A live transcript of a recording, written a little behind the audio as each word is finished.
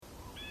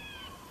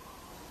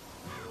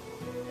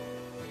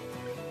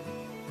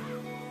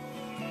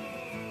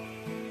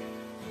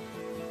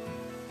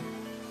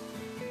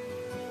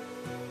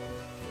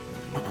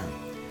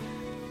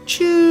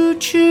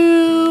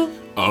choo.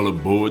 All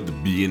aboard the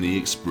B&E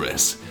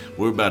Express.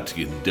 We're about to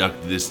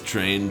conduct this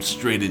train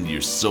straight into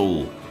your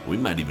soul. We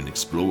might even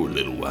explore a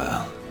little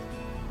while.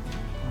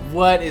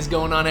 What is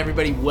going on,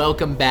 everybody?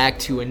 Welcome back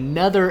to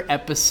another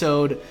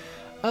episode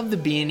of the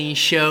B&E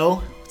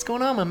Show. What's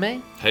going on, my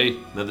man? Hey,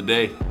 another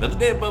day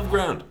above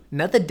ground.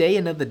 Another day,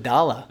 another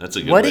dollar. That's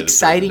a good What way to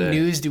start the exciting day.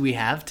 news do we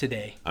have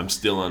today? I'm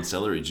still on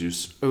celery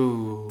juice.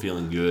 Ooh,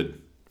 Feeling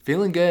good.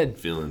 feeling good.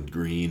 Feeling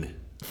green.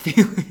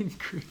 Feeling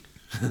green.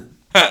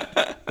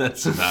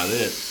 That's about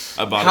it.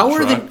 I bought How a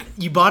are truck.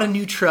 you bought a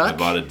new truck? I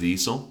bought a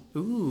diesel.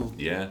 Ooh,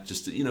 Yeah,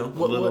 just, a little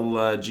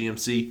What-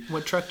 GMC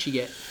what truck did you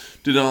get?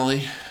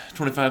 Denali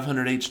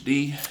 2500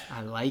 HD.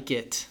 I like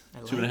it.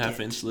 2.5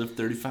 inch lift,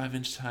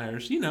 35-inch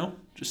tires.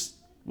 Just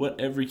what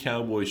every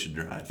cowboy should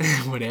drive.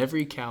 What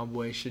every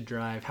cowboy should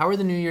drive. How are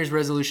the New Year's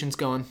resolutions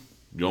going?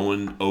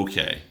 Going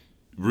okay.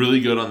 Really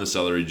good on the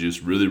celery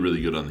juice. Really,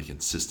 really good on the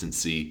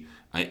consistency.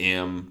 I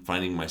am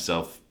finding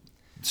myself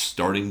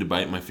starting to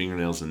bite my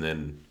fingernails, and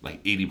then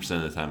like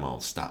 80% of the time I'll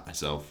stop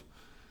myself.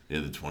 The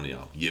other 20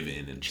 I'll give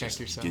in and Check just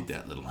yourself. get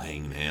that little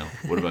hangnail.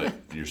 What about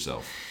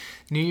yourself?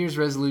 New Year's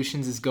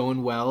resolutions is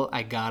going well.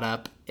 I got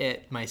up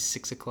at my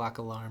 6 o'clock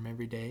alarm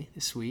every day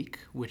this week,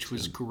 which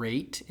was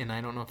great. And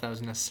I don't know if that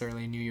was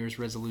necessarily a New Year's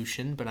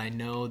resolution, but I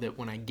know that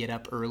when I get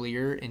up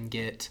earlier and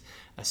get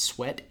a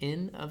sweat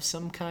in of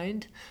some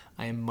kind,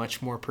 I am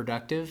much more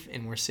productive.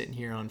 And we're sitting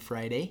here on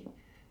Friday,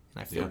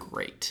 and I feel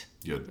great.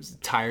 Good. I was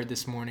tired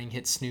this morning,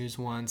 hit snooze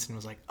once, and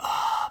was like,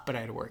 but I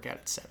had to work out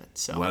at 7.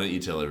 So Why don't you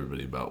tell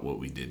everybody about what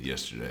we did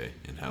yesterday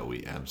and how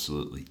we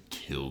absolutely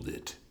killed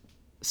it?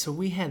 So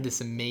we had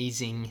this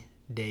amazing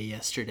day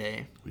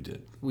yesterday. We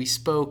did. We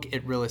spoke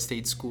at real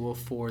estate school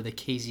for the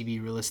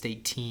KZB real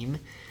estate team.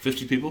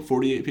 50 people?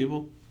 48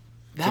 people?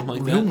 That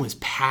Something like room that? was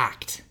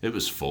packed. It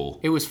was full.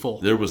 It was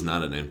full. There was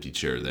not an empty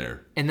chair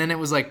there. And then it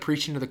was like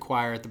preaching to the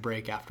choir at the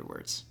break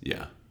afterwards.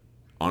 Yeah.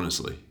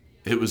 Honestly.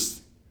 It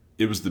was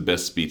the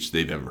best speech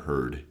they've ever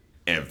heard.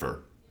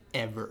 Ever.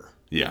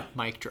 Yeah.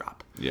 Mic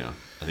drop. Yeah.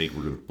 I think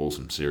we're going to pull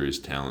some serious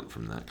talent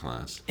from that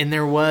class. And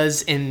there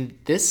was, and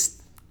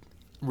this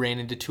ran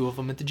into two of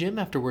them at the gym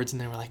afterwards,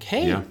 and they were like,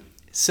 hey. Yeah.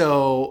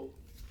 So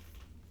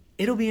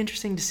it'll be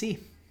interesting to see.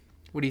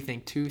 What do you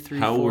think? 2, 3,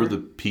 4? How were the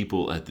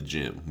people at the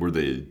gym?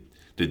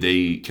 Did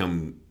they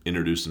come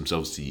introduce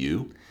themselves to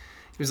you?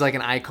 It was like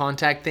an eye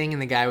contact thing,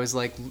 and the guy was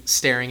like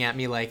staring at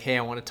me like, hey,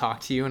 I want to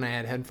talk to you, and I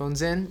had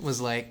headphones in. Was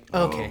like,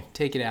 okay,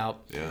 take it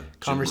out. Yeah. Gym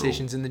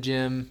Conversations in the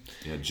gym.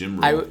 roll. Yeah, gym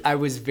roll. I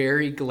was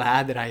very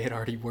glad that I had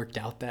already worked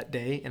out that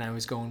day, and I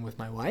was going with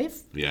my wife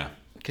Yeah.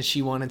 because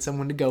she wanted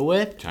someone to go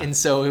with. Okay. And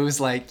so it was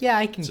like, yeah,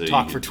 I can So you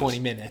talk can for 20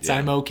 just- minutes. yeah.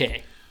 I'm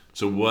okay.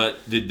 So what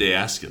did they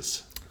ask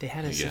us? They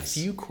had us a guess.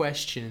 few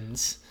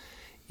questions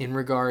in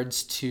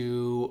regards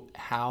to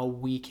how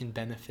we can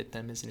benefit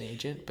them as an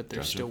agent, but they're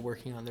Gotcha. still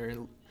working on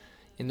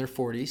in their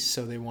 40s,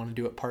 so they want to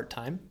do it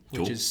part-time, which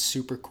Cool. is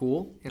super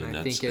cool. And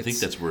I think I think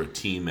that's where a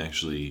team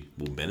actually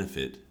will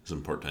benefit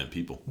some part-time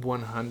people.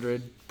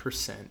 100%.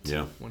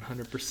 Yeah.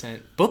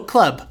 100%. Book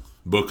club.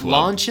 Book club.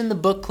 Launching the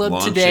book club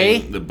Launching today.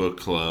 the book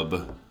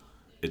club.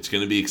 It's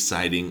going to be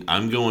exciting.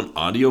 I'm going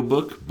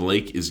audiobook.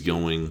 Blake is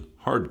going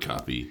hard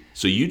copy.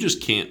 So you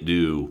just can't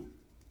do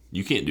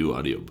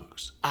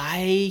audiobooks.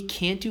 I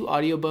can't do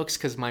audiobooks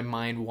because my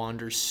mind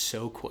wanders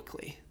so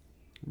quickly.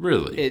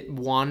 Really? It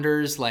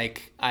wanders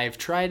like I've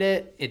tried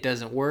it. It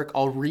doesn't work.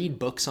 I'll read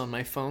books on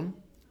my phone,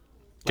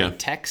 like Okay.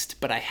 text,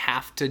 but I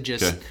have to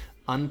just Okay.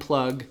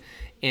 unplug.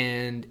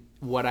 And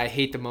what I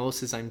hate the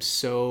most is I'm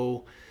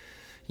so,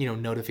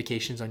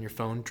 notifications on your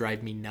phone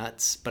drive me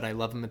nuts, but I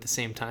love them at the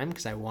same time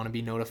because I want to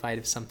be notified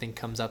if something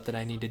comes up that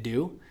I need to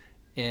do.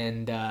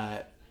 And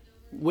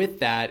with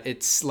that,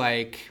 it's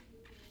like,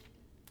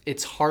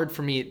 it's hard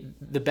for me.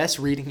 The best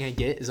reading I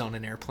get is on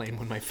an airplane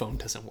when my phone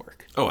doesn't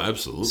work. Oh,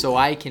 absolutely. So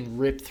I can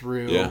rip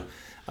through Yeah.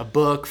 a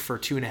book for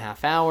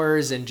 2.5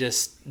 hours and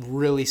just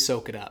really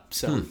soak it up.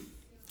 So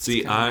See,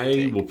 kinda my I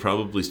take. will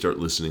probably start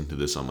listening to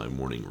this on my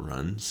morning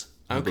runs,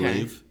 I Okay.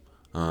 believe.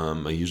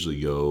 I usually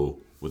go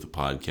with a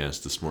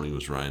podcast. This morning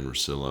was Ryan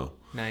Russillo.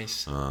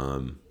 nice.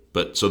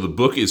 But so the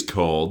book is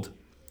called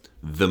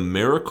The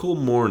Miracle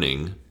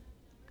Morning,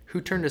 Who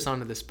turned us on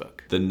to this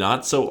book? The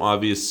Not So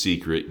Obvious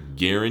Secret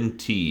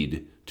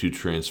Guaranteed to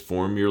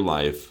Transform Your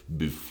Life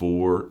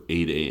Before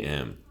 8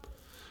 a.m.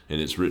 And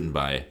it's written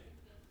by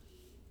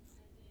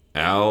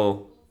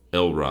Al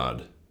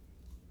Elrod,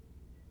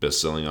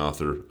 best-selling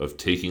author of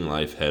Taking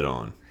Life Head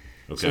On.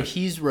 So Okay.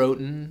 he's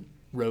written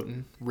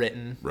Roten.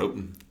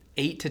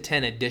 8 to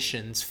 10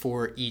 editions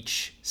for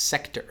each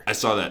sector. I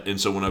saw that.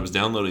 And so when I was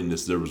downloading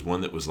this, there was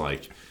one that was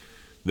like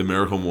The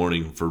Miracle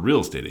Morning for Real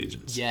Estate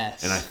Agents.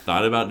 Yes. And I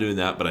thought about doing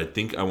that, but I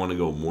think I want to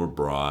go more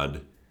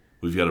broad.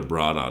 We've got a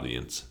broad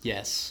audience.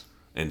 Yes.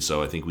 And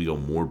so I think we go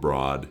more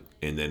broad,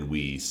 and then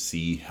we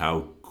see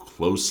how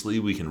closely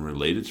we can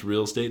relate it to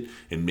real estate.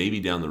 And maybe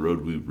down the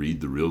road, we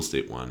read the real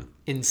estate one.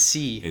 And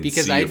see. And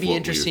Because see I'd if be what we're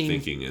interested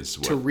thinking is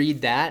to what-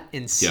 read that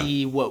and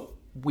see what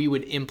we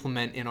would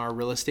implement in our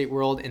real estate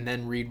world and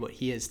then read what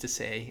he has to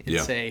say and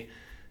Yeah. say,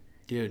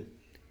 dude,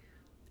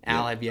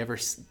 Al, have you ever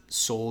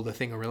sold a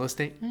thing of real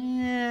estate?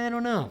 I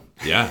don't know.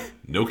 Yeah,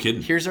 no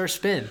kidding. Here's our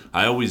spin.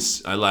 I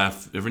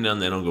laugh every now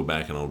and then. I'll go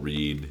back and I'll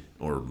read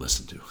or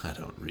listen to. I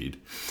don't read.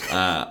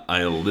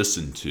 I'll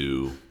listen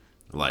to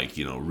like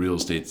Real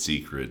Estate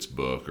Secrets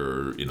book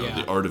or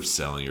The Art of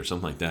Selling or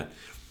something like that.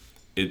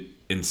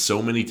 And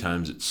so many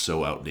times it's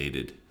so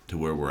outdated to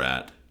where we're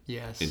at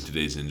in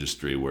today's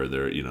industry, where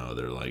they're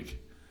like,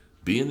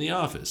 be in the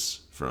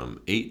office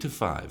from 8 to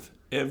 5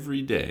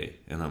 every day,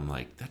 and I'm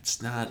like,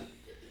 that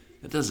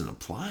doesn't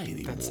apply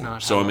anymore. That's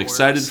not so how I'm it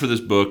excited works. for this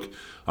book.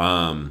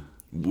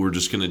 We're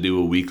just gonna do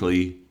a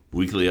weekly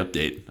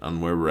update on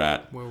where we're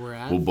at.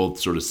 We'll both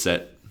sort of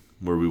set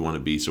where we want to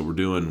be. So we're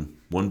doing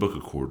one book a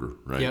quarter,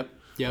 right? Yep.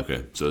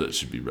 Okay, so that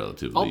should be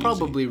relatively I'll easy.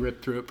 probably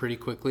rip through it pretty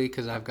quickly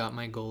because I've got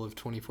my goal of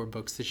 24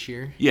 books this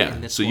year. Yeah,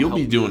 and this so will you'll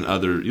be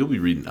help me. you'll be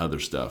reading other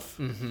stuff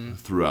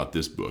throughout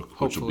this book,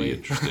 which will be Hopefully.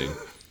 interesting.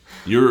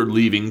 You're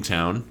leaving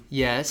town.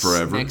 Yes,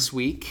 forever. next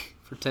week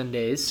for 10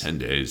 days. 10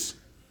 days.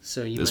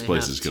 So you This might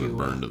place have is going to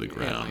burn to the It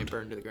ground. might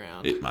burn to the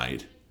ground. It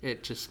might.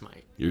 It just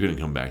might. You're going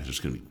to come back. There's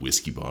going to be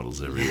whiskey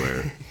bottles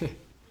everywhere.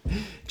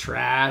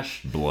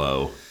 Trash.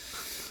 Blow.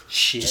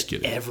 Shit Just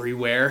kidding.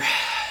 everywhere.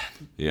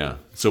 Yeah.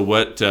 So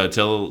what?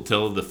 Tell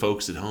the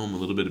folks at home a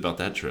little bit about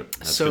that trip.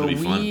 That's So going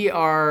to be fun. we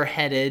are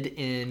headed,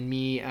 and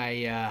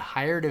I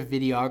hired a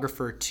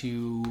videographer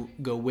to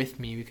go with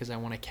me because I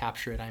want to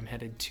capture it. I'm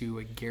headed to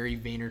a Gary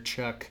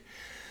Vaynerchuk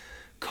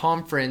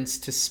conference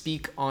to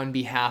speak on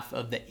behalf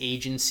of the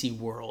agency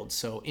world.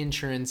 So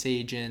insurance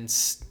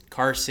agents,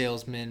 car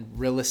salesmen,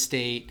 real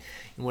estate.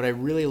 And what I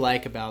really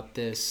like about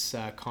this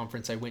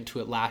conference, I went to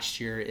it last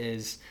year,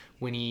 is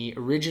when he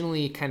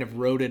originally kind of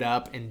wrote it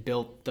up and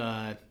built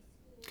the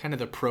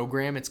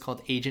program. It's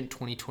called Agent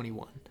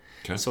 2021.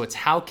 Okay. So it's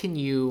how can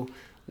you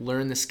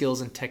learn the skills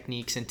and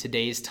techniques in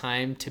today's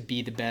time to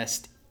be the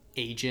best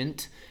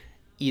agent,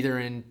 either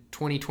in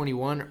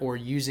 2021 or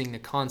using the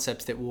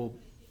concepts that will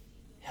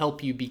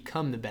help you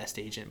become the best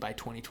agent by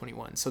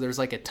 2021. So there's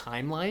like a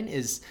timeline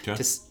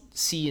to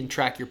see and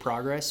track your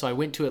progress. So I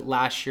went to it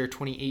last year,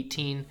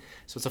 2018.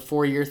 So it's a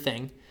 4-year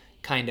thing,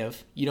 kind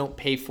of. You don't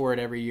pay for it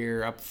every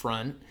year up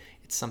front.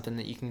 It's something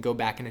that you can go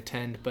back and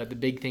attend. But the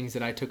big things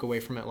that I took away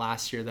from it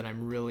last year that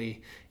I'm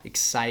really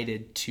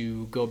excited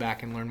to go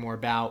back and learn more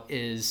about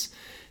is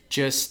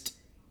just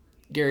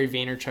Gary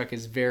Vaynerchuk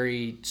is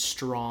very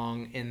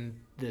strong in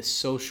the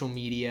social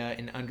media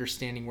and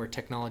understanding where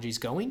technology is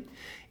going.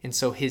 And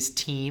so his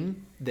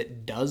team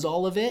that does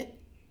all of it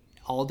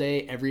all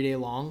day, every day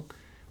long,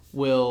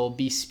 will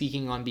be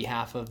speaking on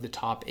behalf of the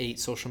top 8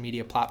 social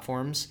media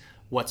platforms,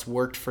 what's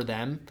worked for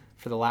them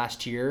for the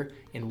last year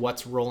and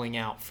what's rolling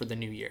out for the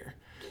new year.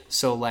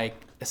 So like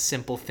a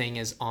simple thing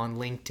is on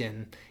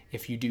LinkedIn,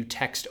 if you do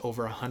text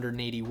over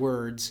 180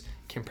 words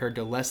compared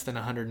to less than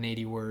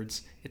 180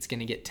 words, it's going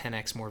to get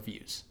 10x more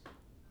views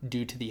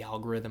due to the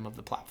algorithm of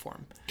the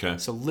platform. Okay.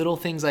 So little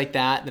things like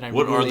that I'm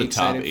What really are the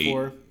top excited 8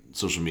 for.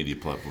 social media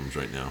platforms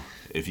right now?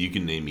 If you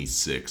can name me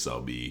 6,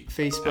 I'll be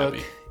Facebook,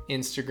 happy.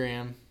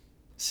 Instagram,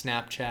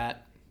 Snapchat,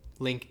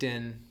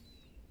 LinkedIn,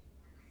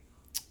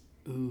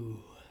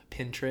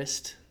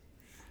 Pinterest.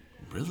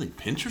 Really?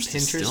 Pinterest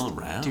is still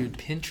around? Dude,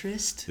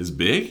 Pinterest Is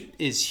big?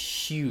 is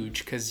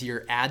huge because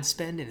your ad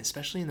spend, and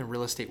especially in the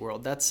real estate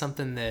world, that's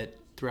something that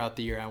throughout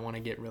the year I want to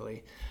get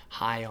really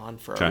high on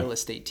for our real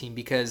estate team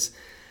because,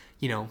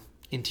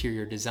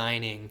 interior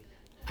designing,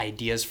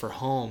 ideas for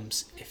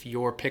homes, if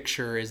your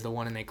picture is the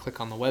one and they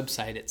click on the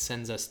website, it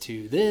sends us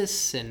to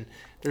this, and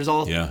there's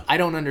all, I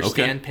don't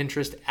understand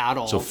Pinterest at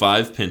all. So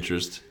 5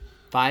 Pinterest.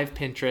 5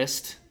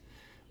 Pinterest.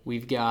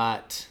 We've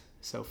got,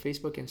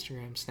 Facebook,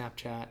 Instagram,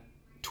 Snapchat,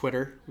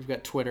 Twitter. We've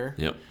got Twitter.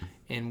 Yep.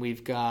 And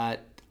we've got,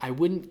 I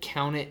wouldn't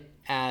count it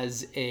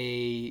as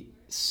a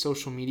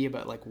social media,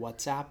 but like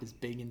WhatsApp is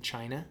big in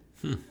China.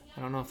 I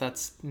don't know if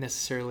that's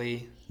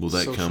necessarily Will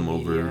that social come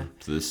media. over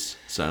to this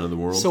side of the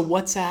world? So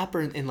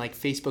WhatsApp and like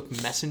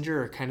Facebook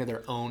Messenger are kind of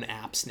their own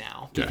apps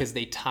now because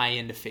they tie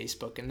into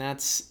Facebook. And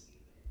that's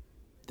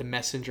the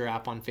Messenger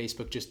app on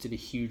Facebook just did a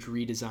huge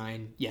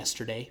redesign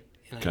yesterday.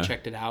 And I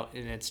checked it out,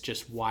 and it's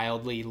just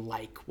wildly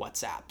like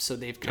WhatsApp. So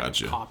they've kind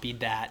of copied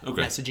that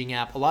messaging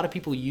app. A lot of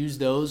people use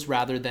those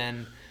rather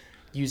than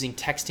using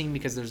texting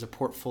because there's a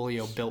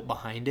portfolio built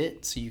behind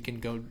it. So you can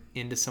go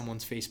into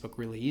someone's Facebook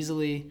really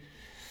easily.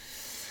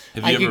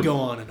 I could go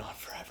on and on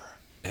forever.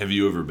 Have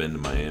you ever been to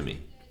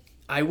Miami?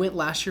 I went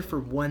last year for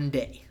 1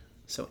 day.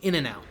 So in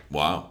and out.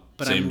 Wow.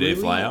 But Same I'm day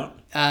really- fly out?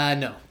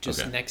 No,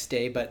 just next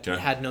day, but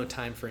had no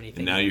time for anything.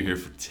 And now you're here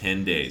for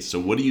 10 days. So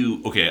what do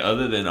you,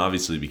 other than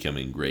obviously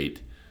becoming great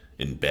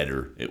and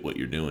better at what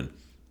you're doing,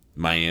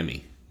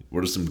 Miami,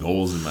 what are some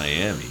goals in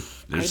Miami?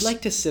 I'd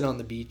like to sit on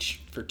the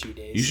beach for 2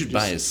 days. You should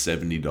buy a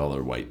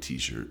 $70 white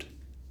t-shirt.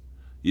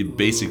 You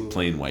basic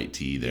plain white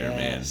tee there,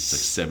 man. It's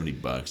like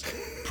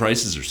 $70.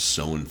 Prices are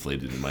so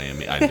inflated in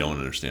Miami. I don't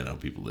understand how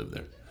people live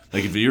there.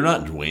 Like if you're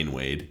not Dwayne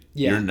Wade,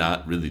 you're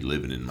not really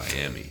living in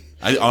Miami.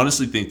 I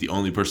honestly think the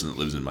only person that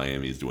lives in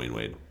Miami is Dwayne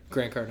Wade.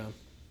 Grant Cardone.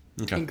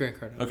 Okay. And Grant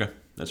Cardone. Okay,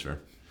 that's fair.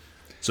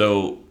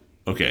 So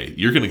Okay,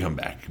 you're going to come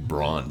back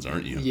bronze,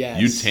 aren't you? Yes.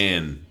 You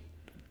tan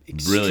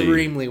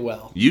Extremely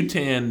well. You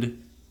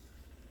tanned.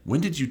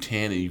 When did you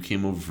tan and you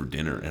came over for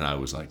dinner? And I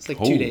was like, It's like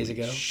holy 2 days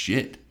ago.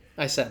 shit.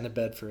 I sat in the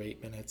bed for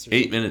 8 minutes.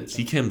 8 minutes.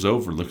 He comes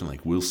over looking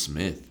like Will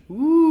Smith.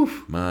 Woo.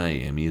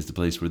 Miami is the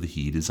place where the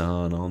heat is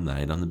on all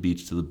night on the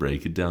beach till the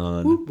break of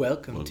dawn. Woo.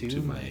 Welcome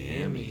to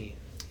Miami.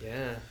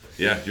 Yeah.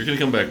 Yeah, you're going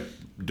to come back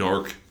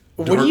dark.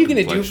 What dark are you going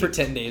to do complexion. for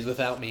 10 days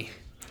without me?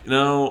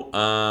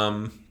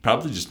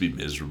 Probably just be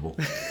miserable.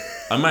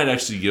 I might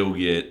actually go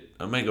to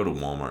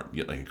Walmart and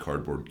get like a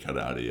cardboard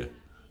cutout of you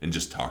and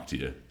just talk to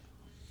you.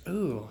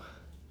 Ooh.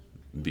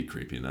 It'd be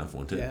creepy enough,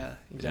 wouldn't it? Yeah,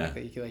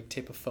 exactly. Yeah. You could like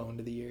tape a phone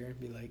to the ear and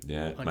be like,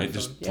 Yeah, on might your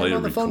just phone. play I'm a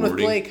on the recording. phone with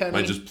Blake, honey.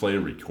 Might just play a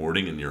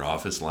recording in your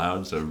office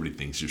loud so everybody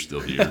thinks you're still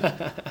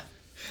here.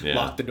 Yeah.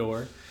 Lock the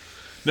door.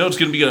 No, it's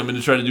going to be good. I'm going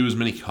to try to do as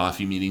many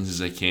coffee meetings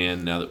as I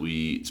can. Now that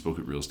we spoke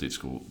at real estate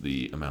school,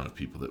 the amount of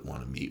people that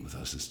want to meet with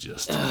us is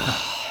just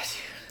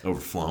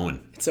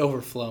overflowing. It's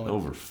overflowing.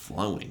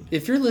 Overflowing.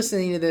 If you're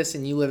listening to this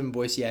and you live in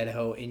Boise,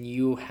 Idaho, and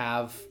you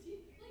have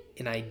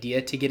an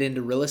idea to get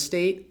into real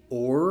estate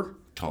or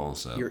Call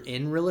us up. you're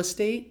in real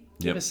estate,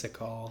 give Yep. us a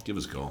call. Give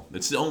us a call.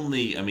 It's the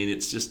only,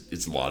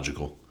 it's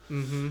logical.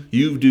 Mm-hmm.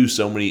 You do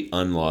so many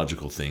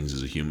unlogical things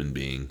as a human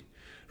being.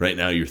 Right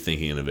now you're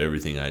thinking of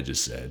everything I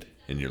just said.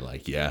 And you're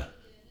like, yeah,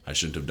 I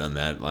shouldn't have done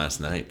that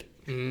last night.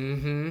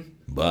 Mm-hmm.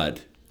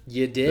 But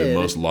You did. the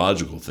most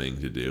logical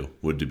thing to do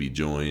would to be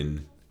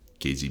join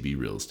KZB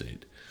Real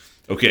Estate.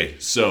 Okay,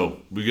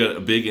 so we got a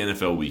big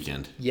NFL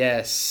weekend.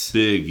 Yes.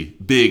 Big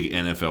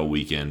NFL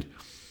weekend.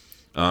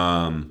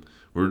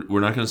 We're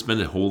not going to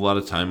spend a whole lot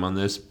of time on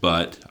this,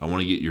 but I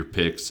want to get your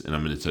picks, and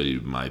I'm going to tell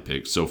you my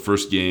picks. So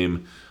first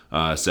game,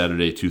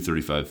 Saturday,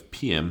 2:35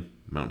 p.m.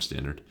 Mountain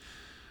Standard.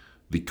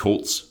 The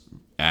Colts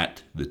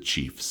at the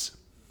Chiefs.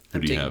 Who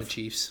I'm do you taking have? the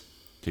Chiefs.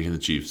 Taking the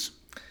Chiefs.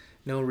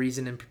 No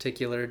reason in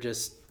particular,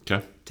 just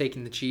Okay.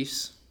 taking the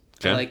Chiefs.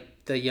 Okay. I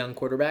like the young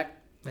quarterback.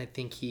 I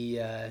think he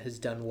has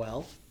done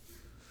well.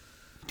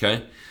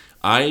 Okay.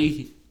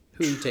 I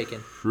Who are you taking?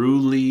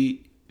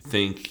 truly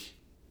think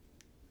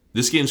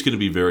this game's going to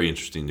be very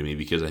interesting to me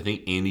because I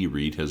think Andy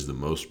Reid has the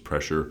most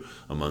pressure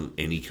among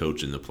any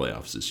coach in the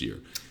playoffs this year.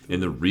 And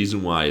the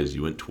reason why is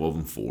you went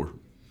 12-4.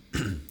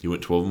 You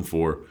went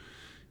 12-4.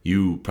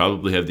 You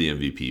probably have the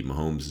MVP.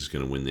 Mahomes is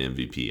going to win the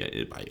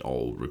MVP by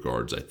all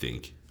regards, I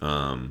think.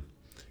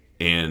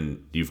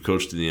 And you've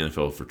coached in the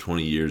NFL for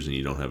 20 years and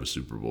you don't have a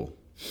Super Bowl.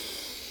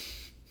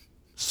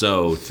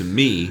 So, to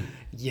me,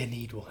 You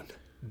need one.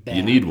 Bad.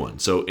 you need one.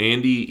 So,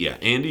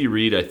 Andy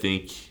Reid, I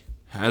think,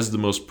 has the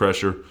most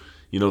pressure.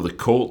 You know, the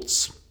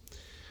Colts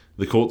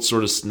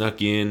sort of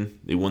snuck in.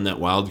 They won that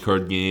wild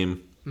card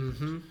game.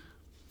 Mm-hmm.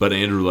 But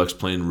Andrew Luck's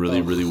playing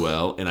really, really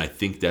well. And I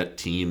think that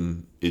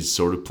team is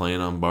sort of playing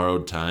on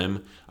borrowed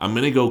time. I'm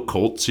going to go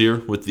Colts here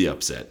with the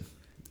upset.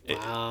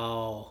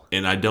 Wow.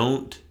 And I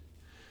don't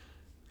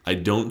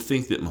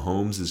think that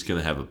Mahomes is going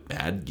to have a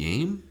bad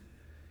game.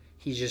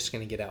 He's just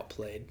going to get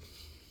outplayed.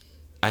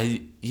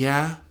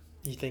 Yeah.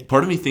 You think?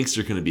 Part of me thinks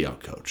they're going to be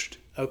outcoached.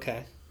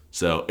 Okay.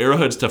 So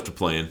Arrowhead's tough to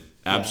play in.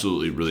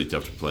 Absolutely, really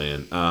tough to play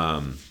in.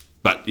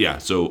 But yeah,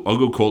 so I'll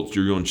go Colts.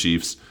 You're going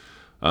Chiefs.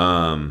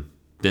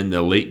 Then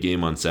the late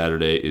game on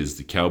Saturday is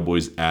the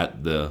Cowboys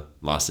at the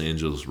Los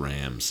Angeles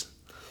Rams.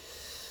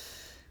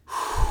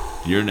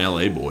 You're an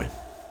LA boy.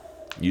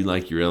 You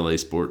like your LA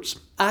sports.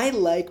 I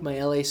like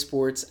my LA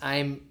sports.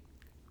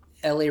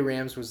 LA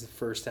Rams was the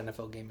first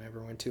NFL game I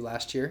ever went to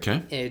last year.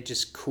 Okay. It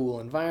just cool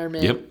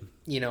environment. Yep.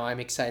 You know, I'm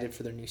excited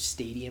for their new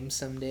stadium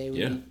someday. Would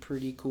Yeah. be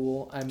pretty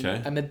cool.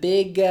 Okay. I'm a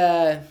big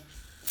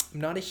I'm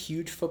not a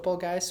huge football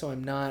guy, so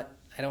I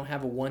don't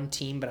have a one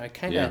team, but I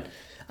kind of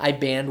I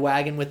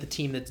bandwagon with the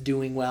team that's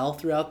doing well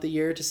throughout the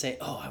year to say,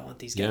 "Oh, I want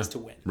these guys to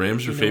win."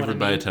 Rams are You know what favored I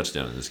by a mean?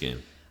 touchdown in this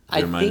game.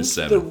 I They're think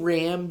 -7. the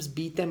Rams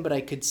beat them, but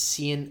I could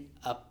see an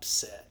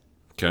upset.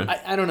 Okay.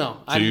 I don't know.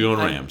 So you're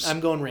going Rams. I'm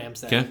going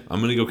Rams then. Okay. I'm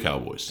going to go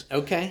Cowboys.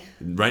 Okay.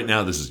 Right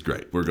now, this is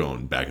great. We're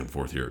going back and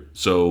forth here.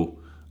 So,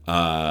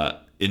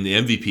 in the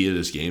MVP of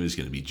this game is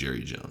going to be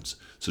Jerry Jones.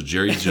 So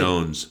Jerry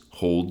Jones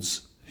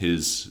holds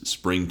his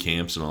spring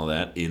camps and all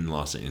that in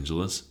Los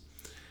Angeles.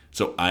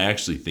 So I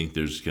actually think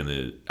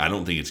I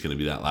don't think it's going to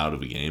be that loud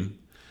of a game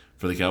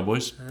for the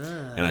Cowboys.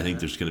 And I think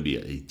there's going to be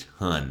a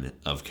ton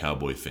of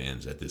Cowboy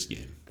fans at this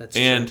game. That's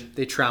and true.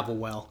 They travel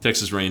well.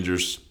 Texas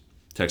Rangers,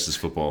 Texas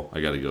football.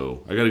 I gotta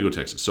go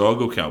Texas. So I'll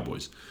go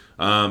Cowboys.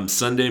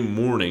 Sunday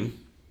morning,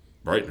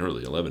 bright and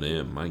early, 11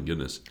 a.m. My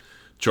goodness,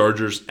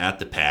 Chargers at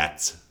the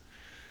Pats.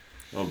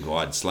 Oh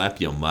God, slap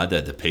your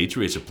mother. The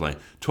Patriots are playing.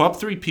 Top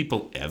 3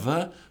 people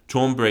ever: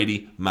 Tom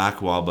Brady,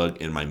 Mark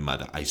Wahlberg, and my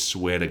mother. I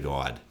swear to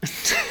God.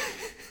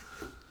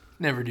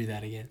 Never do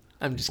that again.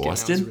 I'm just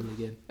Boston? kidding. That was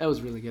really good. That was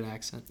a really good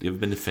accent. You ever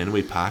been to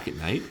Fenway Park at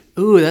night?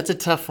 Ooh, that's a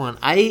tough one.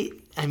 I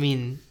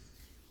mean,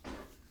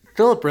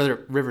 Philip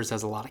Rivers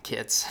has a lot of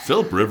kids.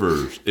 Philip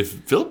Rivers. If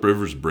Philip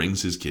Rivers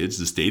brings his kids,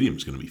 the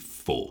stadium's going to be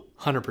full.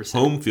 100%.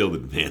 Home field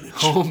advantage.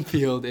 Home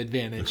field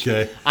advantage.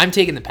 Okay. I'm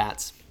taking the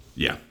Pats.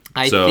 Yeah.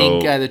 I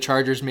think the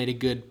Chargers made a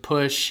good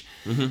push.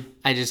 Mm-hmm.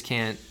 I just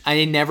can't.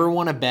 I never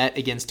want to bet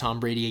against Tom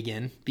Brady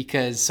again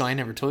because. So I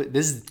never told you.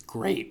 This is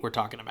great. We're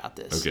talking about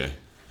this. Okay.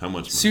 How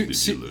much money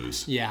did you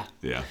lose? Yeah.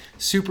 Yeah.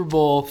 Super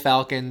Bowl,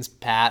 Falcons,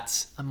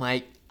 Pats. I'm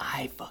like,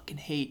 I fucking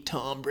hate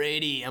Tom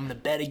Brady. I'm gonna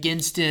bet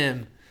against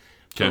him.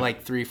 For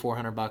like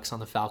 $300-400 on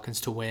the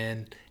Falcons to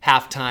win.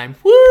 Halftime.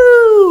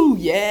 Woo!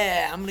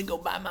 Yeah, I'm gonna go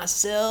buy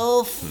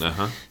myself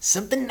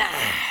something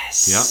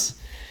nice. Yep.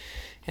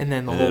 And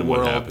then the whole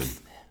world happened?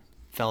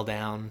 Fell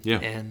down. Yeah.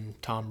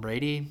 And Tom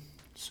Brady,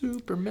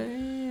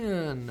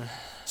 Superman.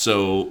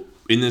 So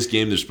in this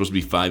game, there's supposed to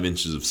be 5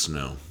 inches of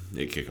snow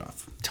at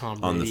kickoff Tom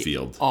Brady on the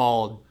field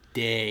all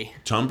day.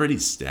 Tom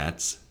Brady's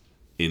stats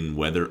in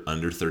weather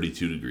under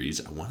 32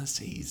 degrees. I want to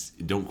say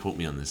don't quote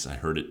me on this. I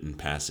heard it in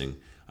passing.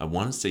 I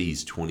want to say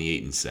he's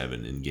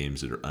 28-7 in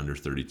games that are under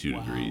 32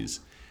 degrees.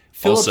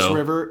 Phillips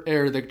River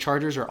or the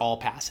Chargers are all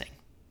passing.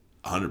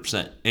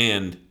 100%.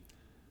 And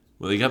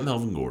they got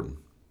Melvin Gordon.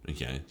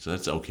 Okay, so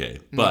that's okay.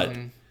 But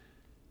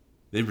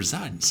they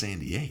reside in San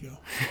Diego.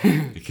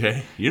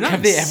 Okay? You're not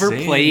Have they ever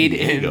played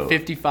in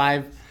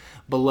 55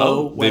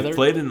 below weather? They've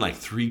played in like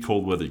 3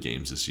 cold weather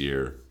games this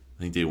year.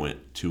 I think they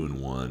went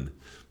 2-1.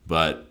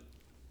 But,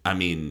 I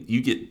mean,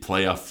 you get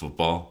playoff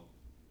football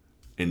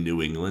in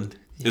New England.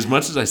 Yeah. As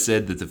much as I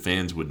said that the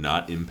fans would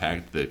not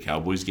impact the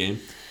Cowboys game,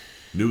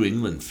 New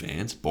England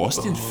fans,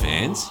 Boston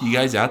fans, you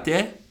guys out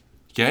there,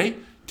 okay?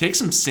 Take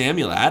some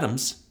Samuel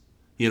Adams,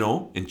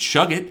 and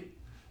chug it.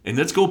 And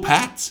let's go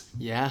Pats.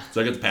 Yeah. So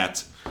I got the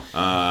Pats.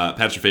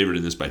 Pats are favored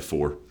in this by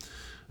 4.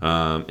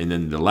 And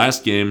then the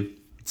last game,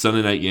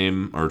 Sunday night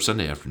game, or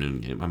Sunday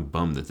afternoon game. I'm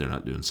bummed that they're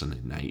not doing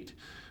Sunday night.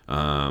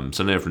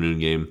 Sunday afternoon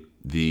game,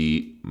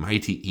 the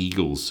mighty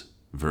Eagles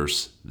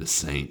versus the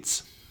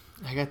Saints.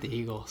 I got the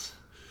Eagles.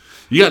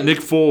 You got Nick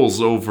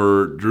Foles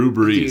over Drew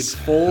Brees.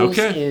 Dude,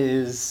 Foles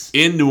is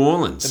in New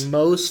Orleans. The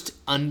most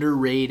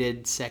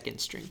underrated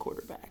second-string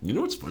quarterback. You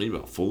know what's funny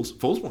about Foles?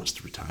 Foles wants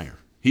to retire.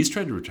 He's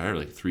tried to retire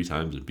like 3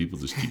 times, and people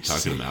just keep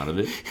talking him out of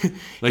it.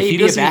 Like he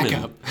doesn't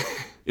even.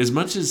 As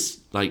much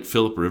as like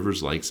Phillip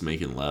Rivers likes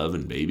making love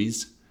and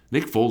babies,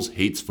 Nick Foles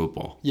hates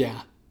football.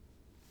 Yeah.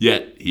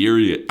 Yet here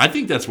he is. I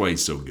think that's why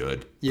he's so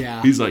good.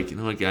 Yeah. He's like, you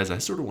know what, guys? I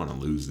sort of want to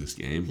lose this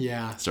game.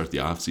 Yeah. Start the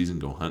off season,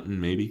 go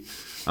hunting maybe.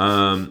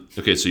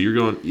 Okay, so you're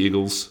going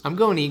Eagles. I'm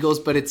going Eagles,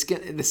 but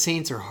the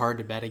Saints are hard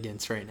to bet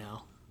against right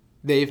now.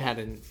 They've had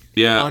an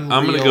I'm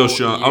gonna go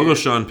Sean. Year. I'll go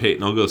Sean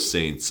Payton. I'll go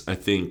Saints. I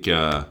think.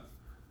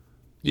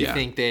 You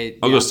think they...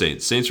 I'll go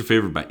Saints. Saints are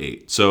favored by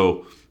 8.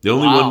 So the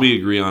only one we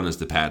agree on is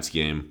the Pats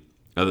game.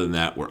 Other than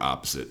that, we're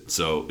opposite.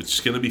 So it's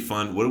just going to be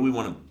fun. What do we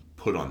want to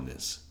put on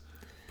this?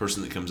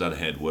 Person that comes out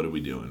ahead, what are we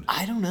doing?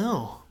 I don't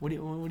know. What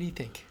do you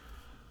think?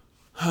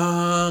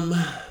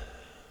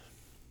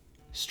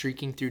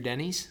 Streaking through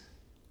Denny's?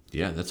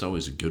 Yeah, that's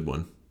always a good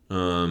one.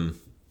 Can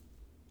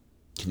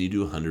you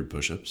do 100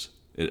 push-ups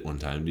at one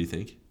time, do you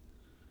think?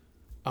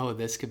 Oh,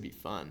 this could be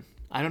fun.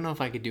 I don't know if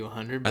I could do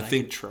 100, but I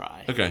could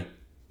try. Okay.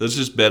 Let's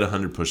just bet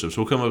 100 push-ups.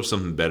 We'll come up with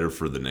something better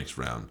for the next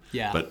round.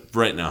 Yeah. But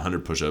right now,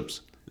 100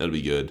 push-ups. That'll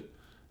be good.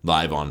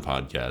 Live on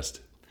podcast.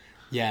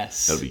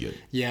 Yes. That'll be good.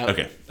 Yeah.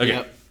 Okay.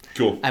 Yep.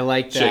 Cool. I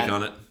like that. Shake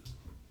on it.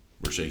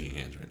 We're shaking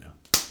hands right now.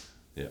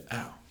 Yeah.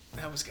 Ow.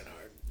 That was kind of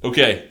hard.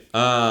 Okay.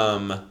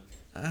 Ow.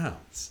 I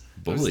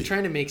was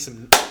trying to make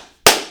some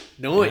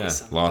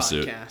noise on the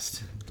lawsuit.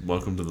 Podcast.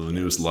 Welcome to the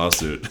newest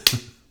lawsuit.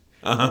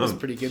 That was a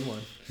pretty good one.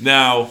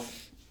 Now,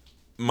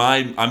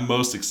 I'm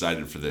most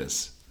excited for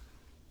this.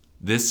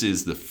 This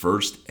is the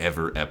first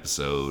ever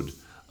episode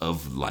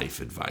of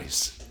Life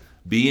Advice.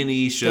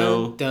 B&E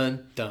show.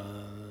 Dun, dun,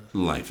 dun.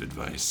 Life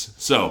Advice.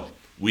 So,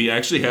 we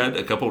actually had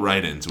a couple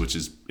write-ins, which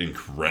is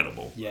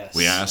incredible. Yes.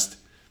 We asked,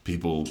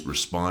 people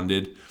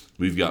responded.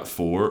 We've got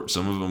 4.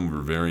 Some of them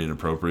were very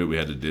inappropriate. We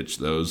had to ditch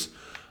those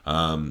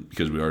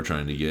because we are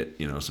trying to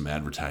get, some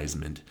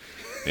advertisement.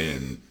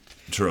 And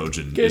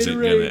Trojan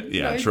isn't going to...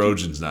 Yeah,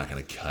 Trojan's not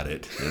going to cut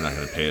it. They're not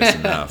going to pay us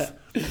enough.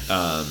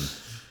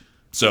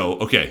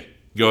 Okay.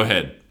 Go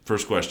ahead.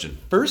 First question.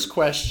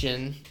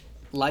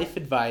 Life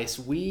advice.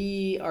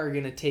 We are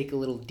going to take a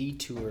little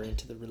detour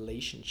into the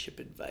relationship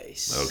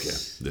advice. Okay.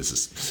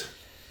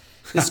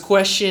 This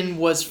question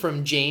was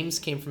from James,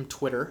 came from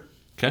Twitter.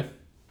 Okay.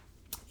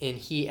 And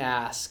he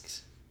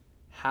asks,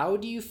 how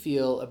do you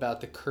feel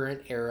about the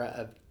current era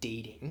of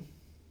dating?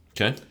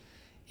 Okay.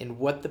 And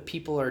what the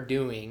people are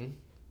doing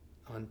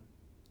on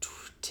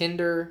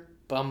Tinder,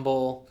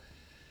 Bumble,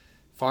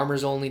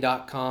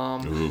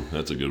 FarmersOnly.com. Ooh,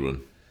 that's a good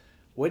one.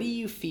 What do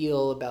you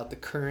feel about the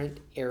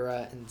current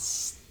era and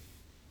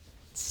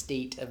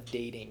state of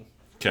dating?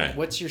 Okay.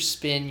 What's your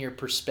spin, your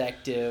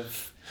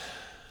perspective?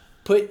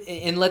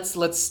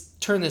 Let's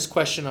turn this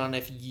question on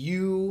if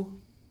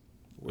you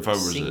were a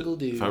single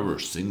dude. If I were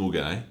a single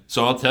guy.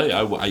 So I'll tell you,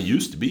 I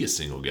used to be a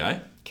single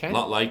guy. Okay. A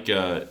lot like,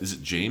 is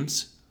it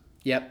James?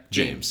 Yep.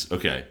 James.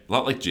 Okay. A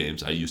lot like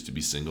James. I used to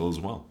be single as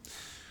well.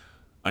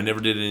 I never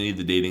did any of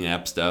the dating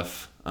app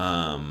stuff.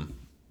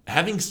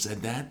 Having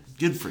said that,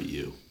 good for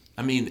you.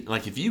 I mean,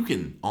 like if you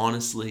can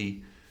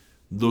honestly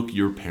look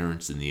your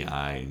parents in the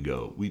eye and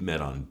go, we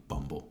met on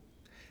Bumble.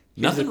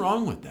 Nothing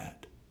wrong with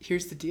that.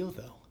 Here's the deal,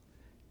 though.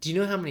 Do you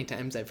know how many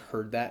times I've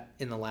heard that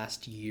in the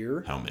last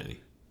year? How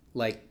many?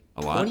 Like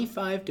a lot?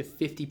 25 to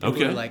 50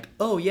 people are like,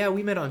 oh, yeah,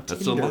 we met on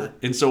Tinder. That's a lot.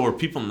 And so are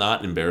people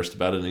not embarrassed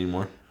about it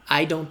anymore?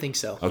 I don't think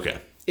so. Okay.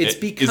 It's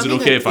Is it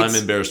okay if I'm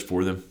embarrassed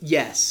for them?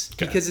 Yes,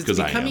 okay. Because it's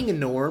becoming a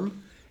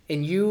norm.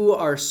 And you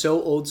are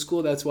so old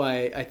school. That's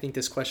why I think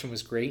this question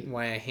was great and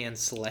why I hand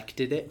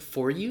selected it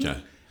for you.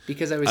 Okay.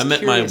 Because I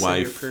met my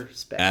wife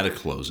at a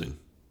closing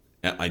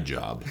at my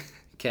job.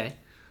 Okay.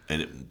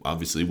 And it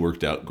obviously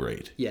worked out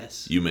great.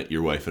 Yes. You met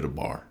your wife at a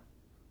bar.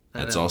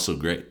 That's also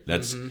great.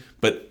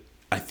 But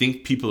I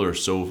think people are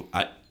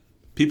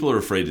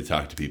afraid to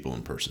talk to people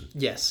in person.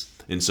 Yes.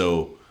 And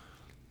so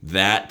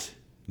that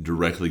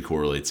directly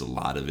correlates a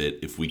lot of it.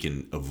 If we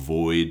can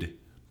avoid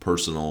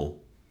personal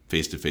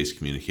face-to-face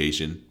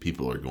communication,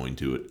 people are going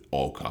to at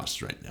all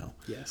costs right now.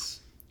 Yes.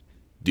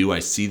 Do I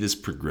see this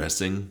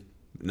progressing?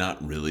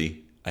 Not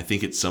really. I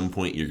think at some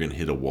point you're going to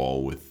hit a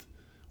wall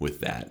with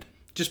that.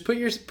 Just put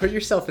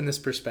yourself in this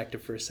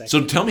perspective for a second.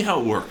 So tell me how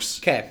it works.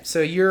 Okay,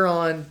 so you're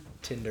on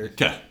Tinder.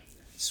 Okay.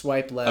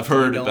 Swipe left. I've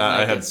heard about.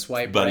 I have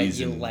swipe buddies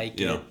right, you and like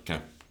you know. it.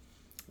 Okay.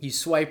 You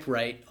swipe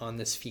right on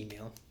this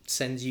female.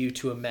 Sends you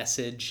to a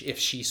message if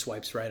she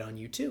swipes right on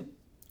you too.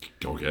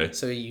 Okay.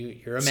 So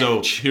you're a match.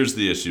 So here's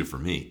the issue for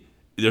me.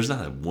 There's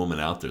not a woman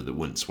out there that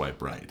wouldn't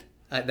swipe right.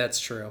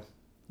 That's true.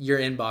 Your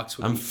inbox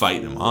would be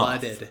fighting them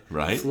off,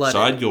 right? Flooded.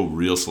 So I'd go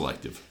real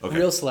selective. Okay.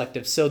 Real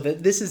selective. So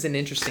this is an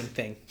interesting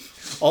thing.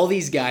 All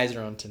these guys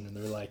are on Tinder.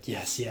 They're like,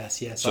 yes.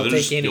 So I'll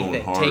take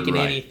anything. Taking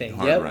anything.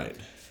 Hard right.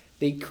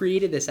 They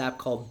created this app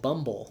called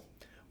Bumble,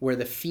 where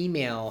the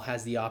female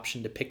has the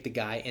option to pick the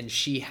guy, and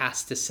she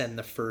has to send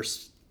the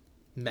first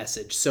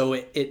message. So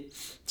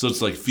So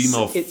it's like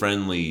female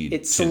friendly.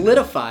 It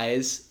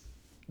solidifies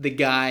the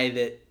guy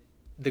that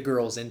the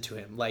girl's into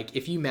him. Like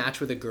if you match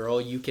with a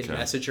girl, you can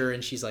message her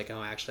and she's like,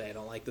 oh, actually I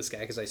don't like this guy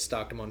because I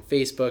stalked him on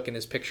Facebook and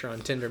his picture on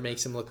Tinder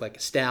makes him look like a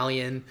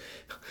stallion.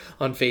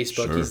 On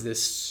Facebook he's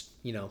this,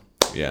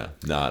 yeah,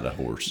 not a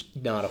horse.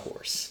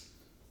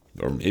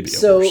 Or maybe a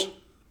horse.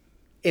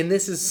 And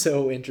this is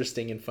so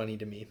interesting and funny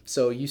to me.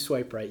 So you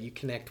swipe right, you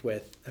connect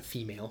with a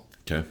female.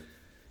 Okay.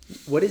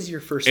 What is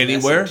your first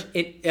anywhere?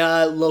 Message?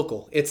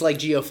 Local. It's like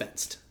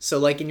geofenced. So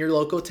like in your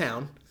local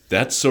town.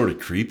 That's sort of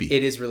creepy.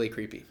 It is really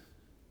creepy.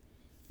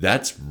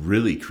 That's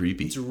really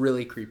creepy. It's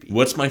really creepy.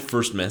 What's my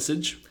first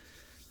message?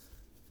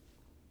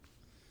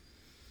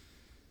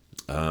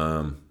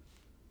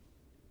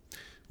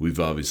 We've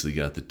obviously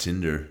got the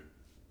Tinder.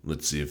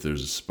 Let's see if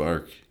there's a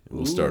spark.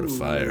 We'll start a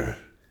fire.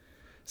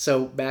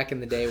 So back in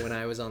the day when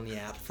I was on the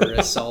app for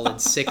a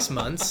solid 6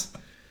 months,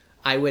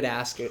 I would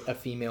ask a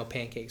female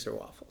pancakes or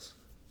waffles.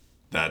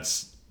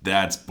 That's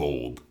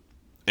bold.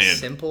 And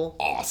simple.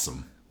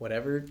 Awesome.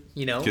 Whatever,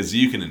 Because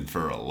you can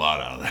infer a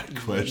lot out of that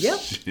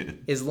question. Yep.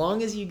 As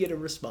long as you get a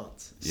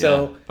response. Yeah.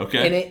 So,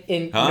 okay.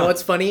 And you know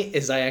what's funny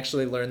is I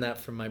actually learned that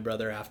from my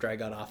brother after I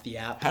got off the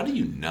app. How do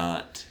you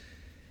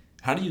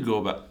go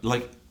about,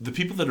 like, the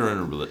people that are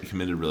in a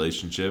committed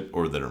relationship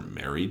or that are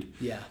married?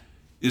 Yeah.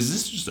 Is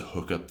this just a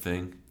hookup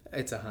thing?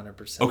 It's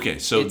 100%. Okay,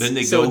 so then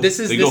they go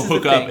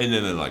hook up and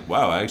then they're like,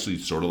 wow, I actually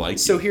sort of like you.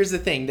 So here's the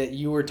thing that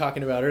you were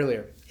talking about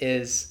earlier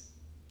is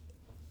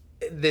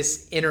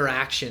this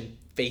interaction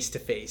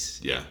face-to-face.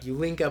 Yeah. You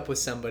link up with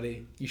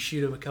somebody, you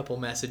shoot them a couple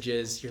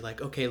messages, you're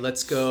like, okay,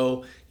 let's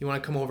go. You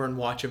want to come over and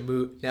watch a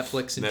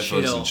Netflix and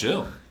chill. Netflix and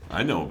chill.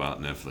 I know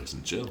about Netflix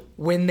and chill.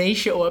 When they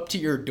show up to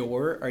your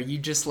door, are you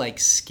just like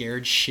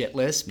scared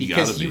shitless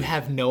because you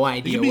have no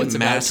idea what's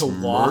about to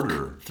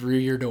walk through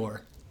your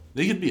door?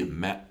 They could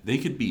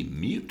be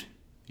mute.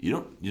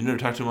 You never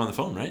talk to them on the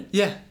phone, right?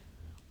 Yeah.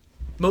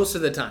 Most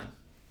of the time.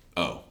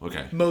 Oh,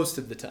 okay. Most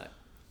of the time.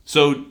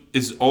 So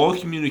is all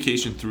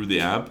communication through the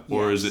app,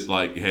 or is it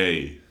like,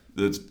 hey,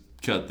 let's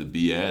cut the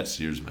BS,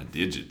 here's my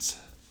digits?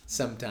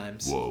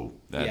 Sometimes. Whoa,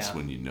 that's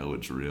when you know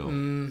it's real.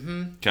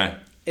 Mm-hmm. Okay.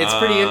 It's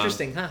pretty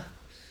interesting, huh?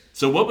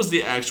 So what was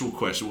the actual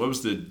question? What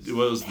was the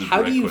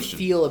How do you question?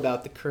 feel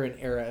about the current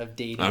era of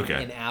dating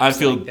and apps I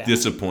feel like that?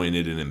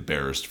 disappointed and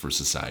embarrassed for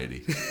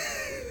society.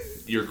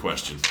 Your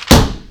question.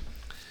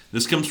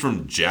 This comes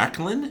from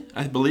Jacqueline,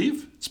 I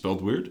believe.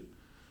 Spelled weird.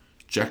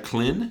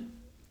 Jacqueline.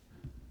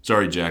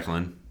 Sorry,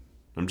 Jacqueline.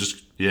 we're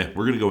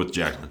going to go with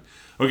Jacqueline.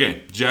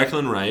 Okay,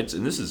 Jacqueline writes,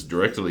 and this is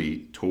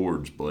directly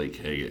towards Blake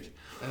Haggett.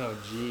 Oh,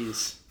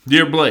 jeez.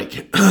 Dear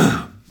Blake,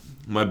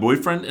 my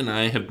boyfriend and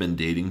I have been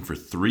dating for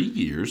 3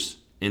 years,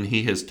 and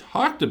he has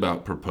talked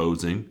about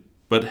proposing,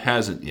 but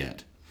hasn't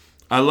yet.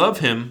 I love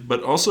him,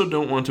 but also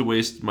don't want to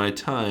waste my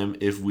time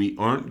if we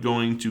aren't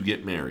going to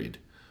get married.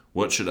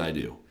 What should I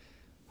do?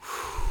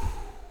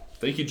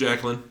 Thank you,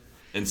 Jacqueline.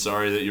 And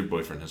sorry that your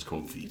boyfriend has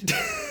cold feet.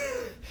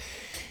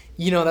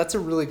 That's a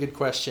really good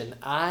question.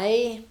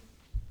 I'd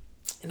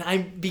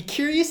be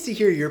curious to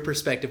hear your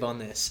perspective on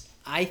this.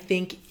 I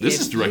think this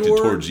is directed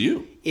towards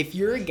you. If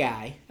you're a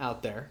guy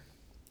out there,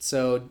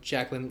 so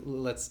Jacqueline,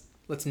 let's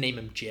name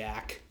him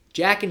Jack.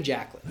 Jack and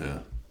Jacqueline. Yeah.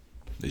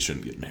 They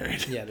shouldn't get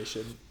married. Yeah, they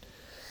shouldn't.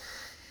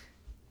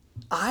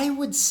 I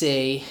would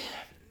say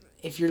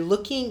if you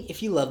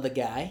love the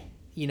guy,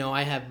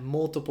 I have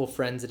multiple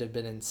friends that have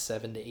been in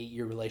 7 to 8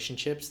 year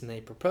relationships and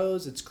they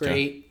propose. It's great.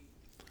 Okay.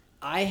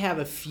 I have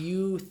a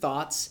few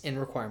thoughts and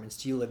requirements.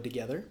 Do you live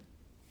together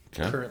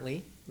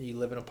currently? Are you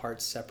living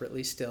apart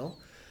separately still?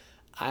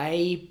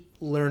 I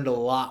learned a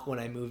lot when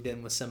I moved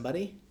in with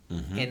somebody.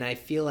 Mm-hmm. And I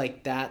feel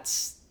like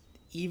that's,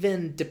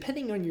 even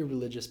depending on your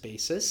religious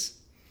basis,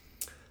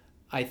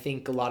 I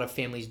think a lot of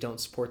families don't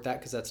support that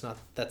because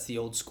that's the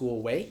old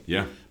school way.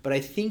 Yeah. But I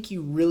think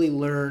you really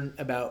learn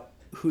about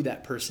who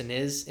that person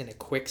is in a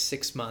quick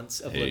 6 months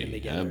of living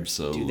together.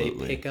 Absolutely. Do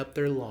they pick up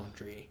their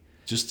laundry?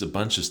 Just a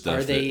bunch of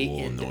stuff that will annoy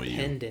you. Are they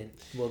independent?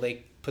 Will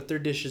they put their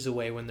dishes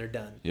away when they're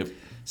done? Yep.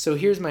 So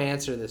here's my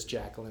answer to this,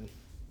 Jacqueline.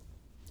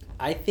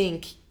 I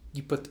think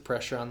you put the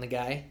pressure on the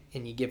guy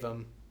and you give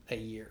him a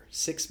year,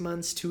 6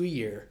 months to a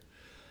year,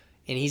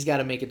 and he's got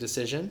to make a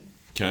decision.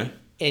 Okay.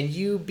 And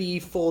you be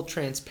full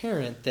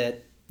transparent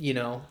that,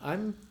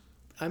 I'm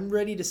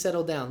ready to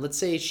settle down. Let's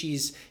say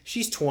she's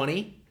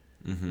 20.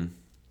 Mm-hmm.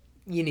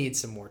 You need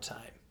some more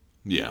time.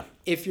 Yeah.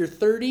 If you're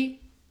 30,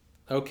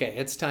 okay,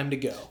 it's time to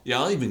go. Yeah,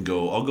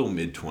 I'll go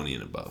mid-20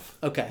 and above.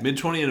 Okay.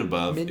 Mid-20 and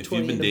above. Mid-20 if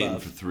you've been dating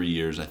above. for 3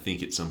 years, I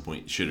think at some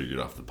point you should have get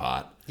off the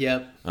pot.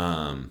 Yep.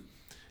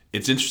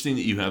 It's interesting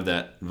that you have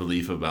that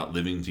belief about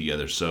living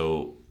together.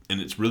 So, and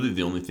it's really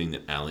the only thing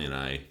that Allie and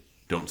I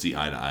don't see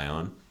eye to eye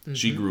on. Mm-hmm.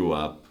 She grew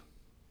up,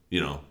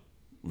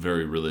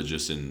 very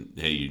religious, and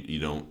hey, you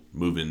don't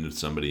move in with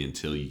somebody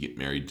until you get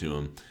married to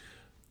them.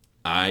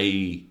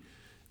 I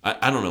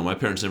don't know. My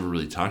parents never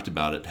really talked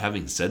about it.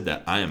 Having said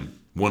that, I am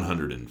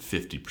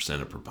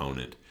 150% a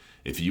proponent.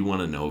 If you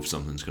want to know if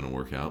something's going to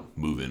work out,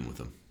 move in with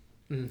them.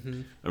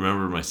 Mm-hmm. I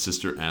remember my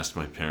sister asked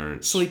my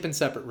parents... Sleep in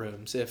separate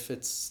rooms if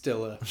it's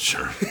still a...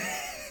 Sure.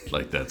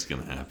 Like that's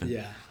going to happen.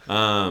 Yeah.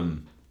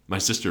 My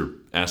sister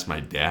asked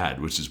my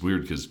dad, which is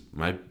weird because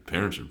my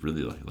parents are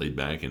really laid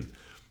back, and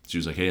she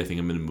was like, hey, I think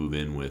I'm going to move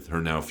in with her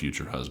now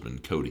future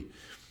husband, Cody.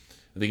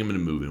 I think I'm going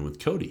to move in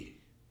with Cody.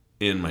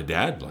 And my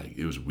dad,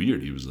 it was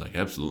weird. He was like,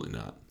 absolutely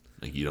not.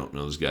 Like, you don't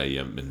know this guy. You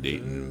haven't been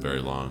dating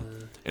very long.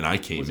 And I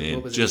came in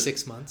what was just... it,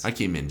 6 months? I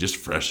came in just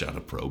fresh out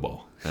of Pro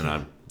Bowl. And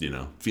I'm,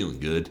 feeling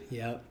good.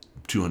 Yep.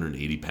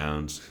 280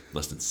 pounds,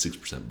 less than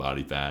 6%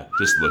 body fat.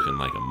 Just looking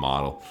like a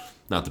model.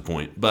 Not the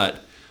point.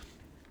 But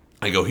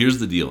I go, here's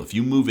the deal. If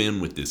you move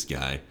in with this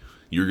guy,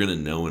 you're going to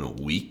know in a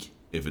week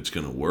if it's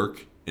going to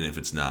work and if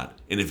it's not.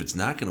 And if it's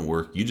not going to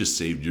work, you just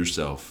saved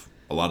yourself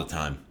a lot of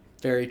time.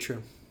 Very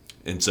true.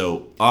 And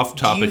so, off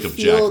topic of Jacqueline.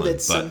 Do you feel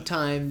that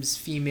sometimes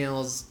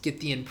females get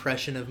the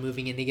impression of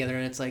moving in together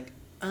and it's like,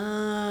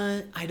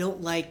 I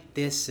don't like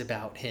this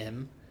about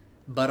him,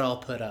 but I'll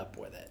put up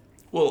with it?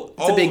 Well,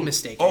 it's a big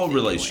mistake. All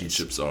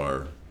relationships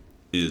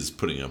is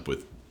putting up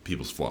with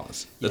people's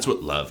flaws. That's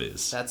what love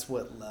is. That's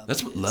what love is.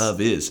 That's what love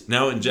is.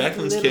 Now, in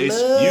Jacqueline's case,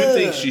 you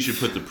think she should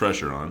put the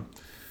pressure on.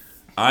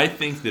 I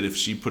think that if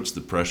she puts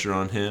the pressure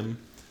on him,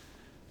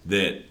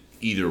 that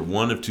either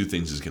one of two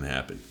things is going to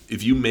happen.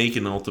 If you make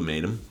an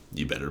ultimatum,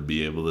 you better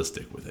be able to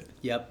stick with it.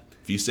 Yep.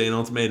 If you say an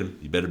ultimatum,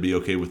 you better be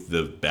okay with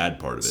the bad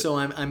part of it. So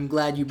I'm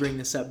glad you bring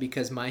this up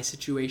because my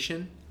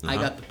situation, I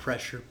got the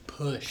pressure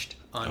pushed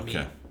on me.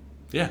 Okay.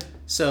 Yeah.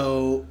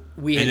 So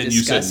we had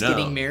discussed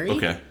getting married.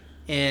 Okay.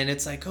 And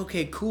it's like,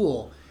 okay,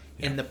 cool.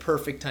 Yeah. And the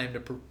perfect time to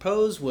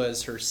propose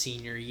was her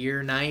senior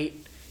year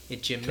night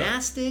at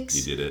gymnastics.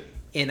 You did it.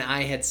 And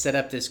I had set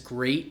up this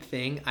great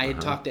thing. I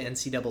had talked to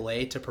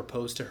NCAA to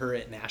propose to her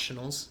at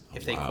nationals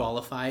if they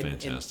qualified.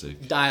 Fantastic.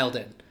 And dialed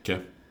in.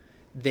 Okay.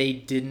 They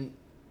didn't.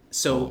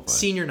 So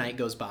senior night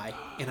goes by,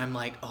 and I'm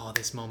like, oh,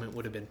 this moment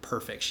would have been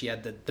perfect. She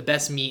had the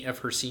best meet of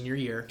her senior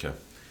year. Okay.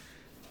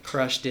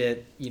 Crushed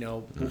it,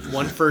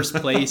 won first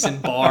place in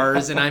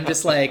bars. And I'm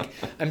just like,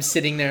 I'm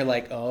sitting there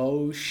like,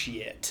 oh,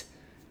 shit.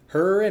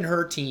 Her and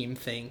her team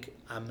think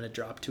I'm going to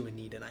drop to a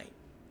knee tonight.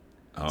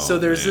 Oh, so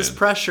there's this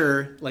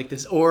pressure, like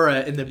this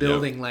aura in the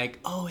building, like,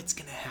 oh, it's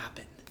going to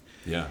happen.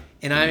 Yeah.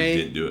 And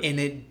didn't do it. And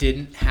it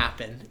didn't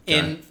happen. Okay.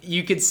 And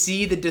you could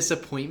see the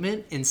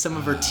disappointment in some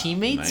of her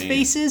teammates'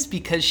 faces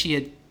because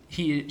she'd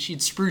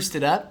spruced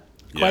it up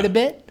quite a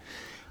bit.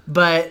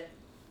 But,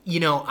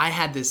 I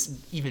had this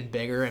even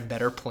bigger and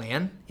better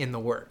plan in the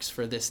works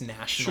for this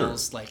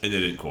nationals. Sure. And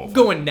they didn't qualify.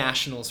 Going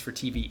nationals for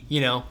TV,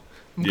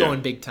 I'm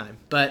going big time.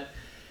 But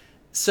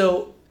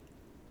so...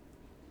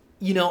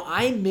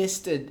 I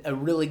missed a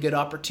really good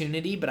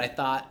opportunity, but I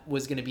thought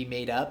was going to be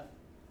made up,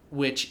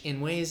 which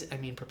in ways,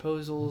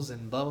 proposals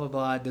and blah, blah,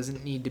 blah,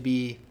 doesn't need to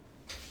be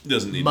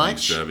doesn't need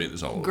much. To be extravagant.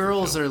 It's all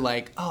girls are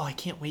like, oh, I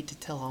can't wait to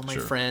tell all my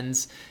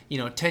friends.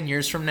 10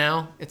 years from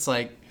now, it's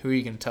like, who are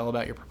you going to tell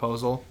about your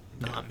proposal?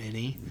 Not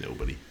many.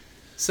 Nobody.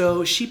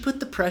 So she put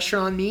the pressure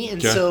on me,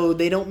 and so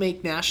they don't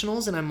make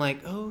nationals, and I'm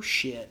like, oh,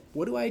 shit,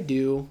 what do I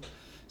do?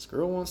 This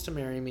girl wants to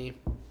marry me,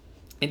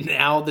 and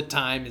now the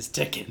time is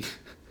ticking.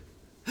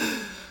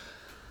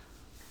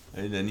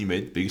 And then you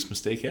made the biggest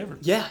mistake ever.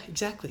 Yeah,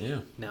 exactly.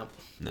 Yeah. No,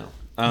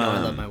 I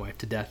love my wife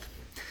to death.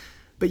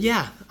 But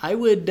yeah, I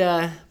would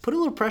put a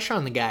little pressure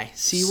on the guy.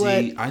 See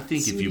what I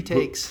think if you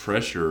put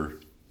pressure,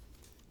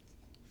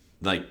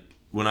 like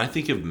when I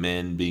think of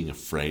men being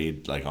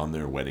afraid, like on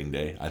their wedding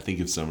day, I think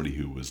of somebody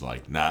who was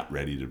like not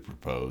ready to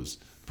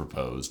proposed,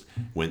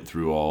 went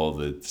through all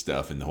the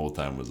stuff, and the whole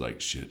time was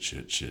like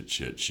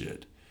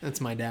shit.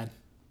 That's my dad.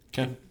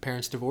 Okay.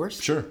 Parents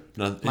divorced. Sure.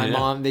 My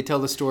mom, they tell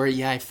the story,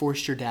 yeah, I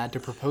forced your dad to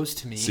propose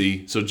to me.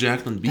 See, so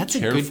Jacqueline, be That's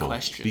careful. a good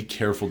question. Be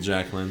careful,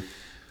 Jacqueline.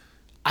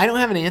 I don't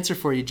have an answer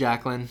for you,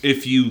 Jacqueline.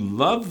 If you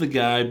love the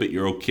guy, but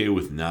you're okay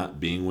with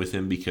not being with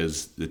him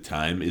because the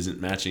time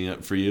isn't matching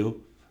up for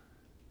you,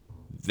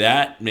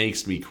 that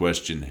makes me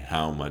question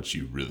how much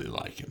you really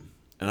like him.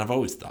 And I've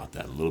always thought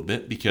that a little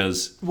bit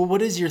because... Well,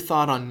 what is your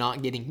thought on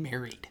not getting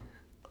married?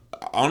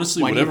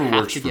 Honestly, Why do you whatever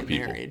have works to for get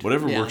people. married?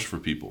 Whatever Yeah. works for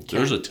people. Okay.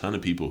 There's a ton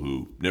of people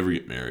who never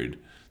get married.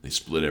 They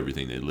split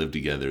everything. They live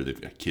together. They've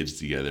got kids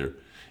together.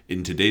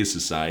 In today's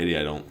society,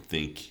 I don't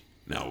think...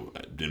 Now,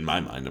 in my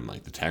mind, I'm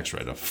like, the tax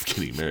write-off of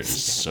getting married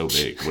is so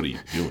big. What are you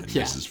doing?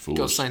 Yeah. This is foolish.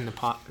 Go sign the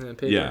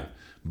paper. Yeah.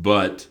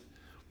 But,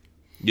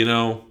 you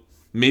know,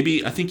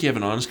 maybe I think you have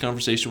an honest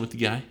conversation with the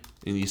guy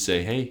and you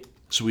say, hey,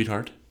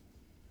 sweetheart,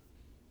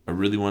 I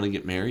really want to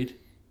get married.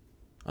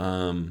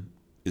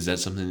 Is that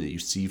something that you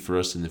see for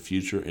us in the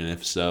future? And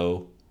if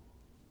so,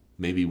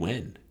 maybe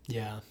when?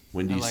 Yeah.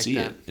 When do I you like see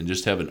that. it? And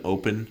just have an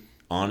open,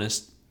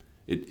 honest,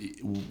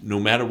 no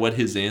matter what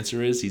his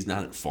answer is, he's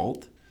not at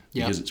fault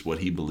because it's what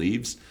he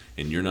believes,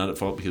 and you're not at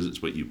fault because it's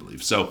what you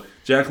believe. So,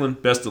 Jacqueline,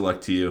 best of luck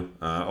to you.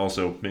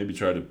 Also, maybe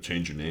try to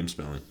change your name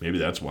spelling. Maybe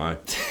that's why.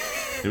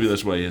 Maybe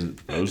that's why he hasn't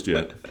proposed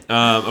yet.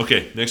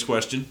 Okay, next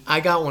question. I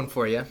got one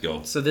for you.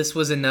 Go. So this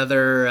was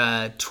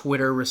another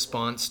Twitter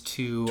response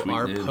to Tweet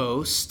our in.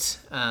 post.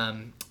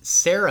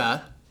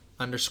 Sarah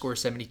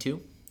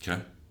 _72.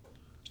 Okay.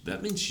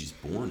 That means she's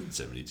born in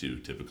 72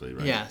 typically,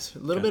 right? Yes, a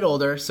little bit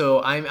older.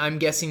 So I'm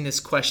guessing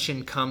this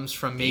question comes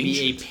from maybe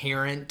Ancient. a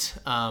parent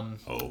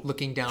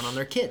looking down on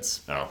their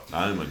kids. Oh,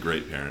 I'm a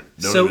great parent.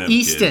 Don't So even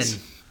have kids.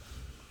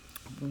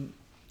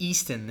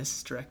 Easton, this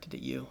is directed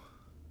at you.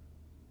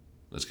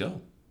 Let's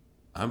go.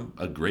 I'm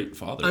a great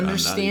father. I'm not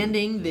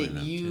Understanding even that really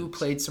have you kids.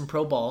 played some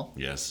pro ball,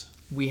 Yes,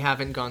 we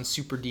haven't gone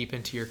super deep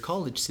into your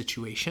college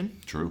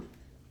situation. true.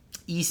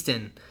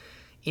 Easton,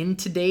 in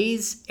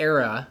today's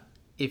era,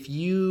 if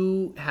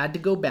you had to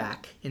go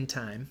back in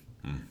time,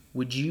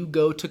 would you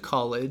go to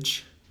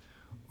college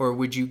or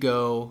would you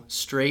go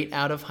straight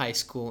out of high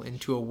school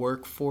into a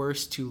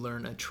workforce to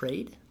learn a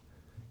trade?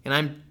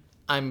 And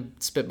I'm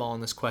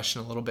spitballing this question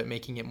a little bit,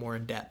 making it more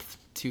in depth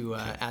to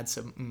add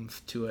some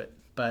oomph to it.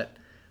 But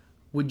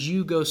would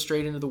you go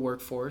straight into the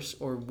workforce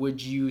or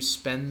would you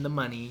spend the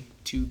money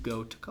to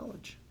go to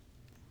college?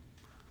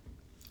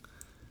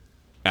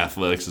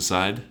 Athletics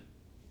aside,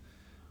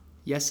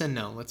 Yes and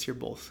no. Let's hear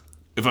both.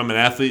 if I'm an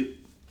athlete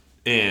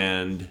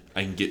and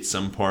I can get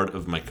some part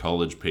of my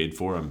college paid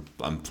for,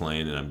 I'm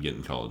playing and I'm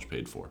getting college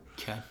paid for.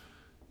 Okay.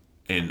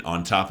 And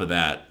on top of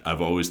that,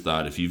 I've always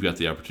thought if you've got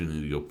the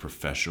opportunity to go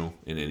professional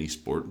in any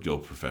sport, go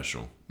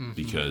professional.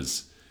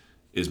 Because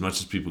as much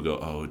as people go,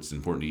 oh, it's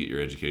important to get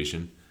your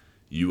education,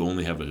 you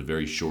only have a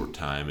very short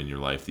time in your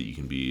life that you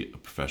can be a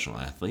professional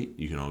athlete.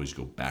 You can always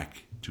go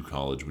back to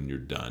college when you're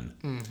done.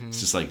 It's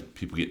just like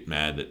people get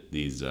mad that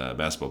these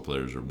basketball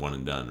players are one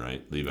and done,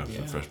 right? Leave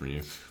after freshman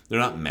year. They're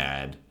not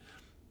mad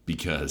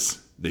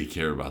because they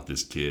care about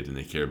this kid and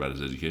they care about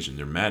his education.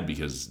 They're mad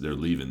because they're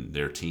leaving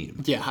their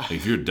team. Yeah. Like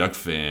if you're a Duck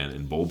fan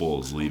and Bol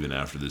Bol is leaving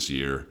after this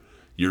year,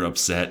 you're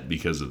upset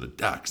because of the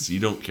Ducks. You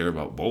don't care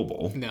about Bol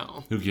Bol.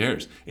 No. Who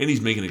cares? And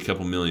he's making a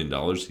couple $1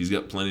 million. He's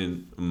got plenty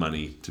of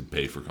money to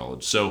pay for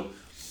college. So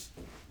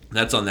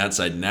that's on that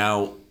side.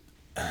 Now,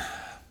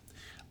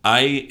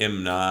 I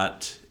am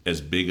not as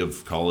big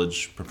of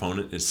college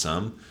proponent as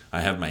some.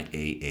 I have my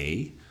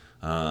AA,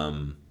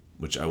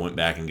 which I went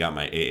back and got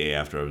my AA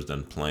after I was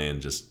done playing.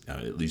 Just I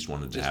at least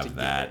wanted to have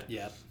that.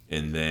 Yep.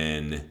 And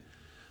then,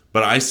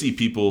 but I see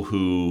people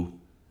who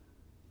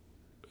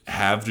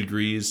have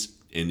degrees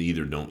and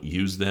either don't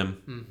use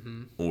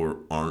them or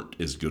aren't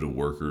as good of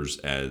workers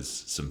as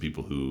some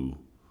people who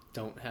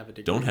Don't have a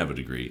degree. don't have a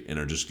degree and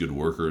are just good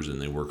workers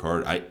and they work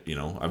hard.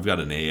 I've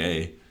got an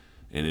AA,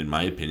 and in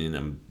my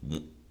opinion,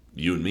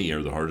 you and me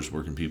are the hardest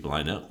working people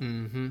I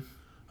know.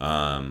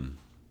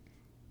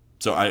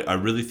 So I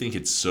really think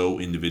it's so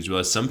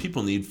individualized. Some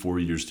people need 4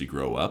 years to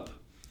grow up,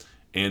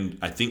 and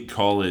I think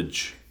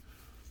college,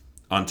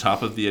 on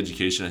top of the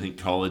education, I think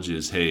college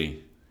is, hey,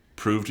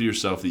 prove to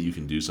yourself that you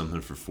can do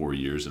something for 4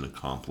 years and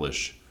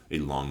accomplish a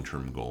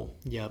long-term goal.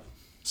 Yep.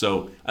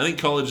 So I think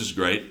college is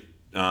great.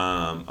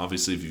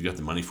 Obviously, if you've got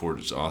the money for it,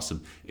 it's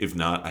awesome. If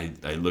not,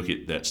 I look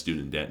at that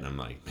student debt and I'm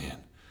like, man,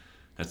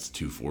 that's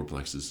 2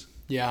 fourplexes.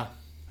 Yeah.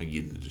 I can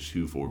get into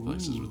 2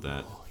 fourplexes with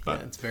that. Yeah,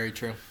 it's very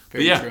true. But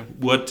Very yeah, true.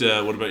 what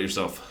about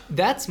yourself?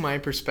 That's my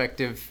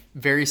perspective.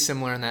 Very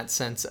similar in that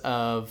sense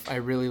of I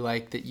really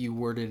like that you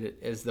worded it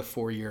as the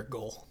 4-year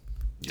goal.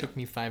 It took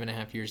me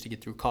 5.5 years to get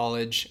through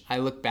college. I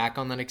look back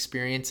on that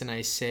experience and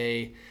I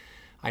say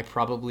I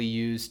probably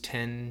used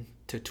 10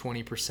 to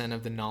 20%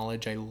 of the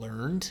knowledge I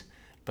learned,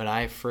 but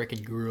I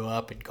freaking grew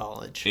up in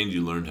college. And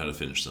you learned how to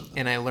finish something.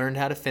 And I learned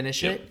how to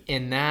finish Yep. it.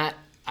 And that,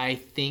 I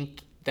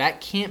think,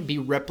 that can't be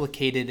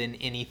replicated in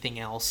anything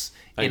else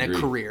in a agree.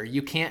 career.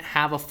 You can't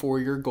have a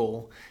 4-year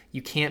goal.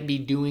 You can't be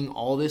doing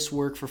all this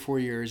work for 4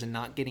 years and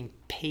not getting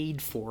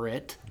paid for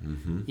it.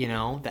 Mm-hmm. You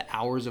know, the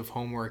hours of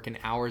homework and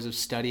hours of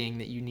studying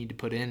that you need to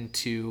put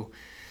into,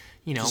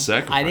 you know,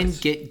 sacrifice. I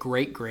didn't get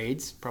great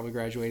grades. Probably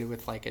graduated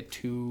with like a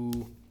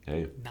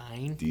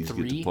 2.9, These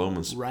 3, get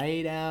diplomas.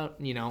 right out,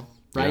 you know,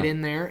 right Yeah.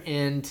 in there.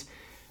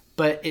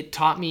 But it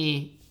taught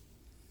me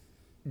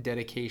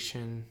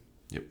dedication,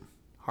 Yep.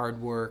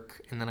 hard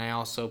work, and then I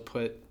also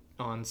put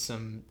on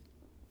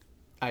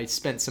I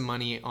spent some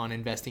money on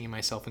investing in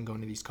myself and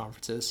going to these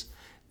conferences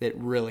that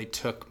really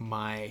took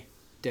my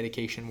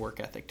dedication,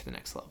 work ethic to the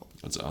next level.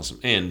 That's awesome.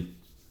 And,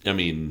 I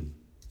mean,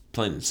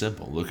 plain and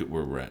simple, look at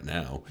where we're at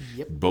now.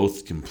 Yep.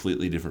 Both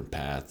completely different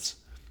paths.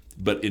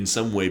 But in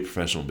some way,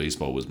 professional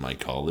baseball was my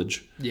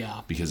college.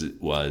 Yeah. Because it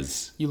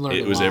was, You learned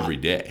it a was lot. every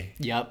day.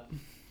 Yep.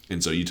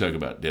 And so you talk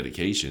about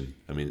dedication.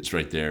 I mean, it's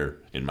right there,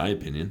 in my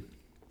opinion.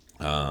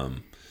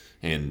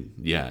 And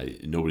yeah,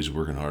 nobody's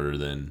working harder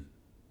than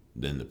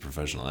the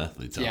professional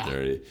athletes out Yeah.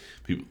 there.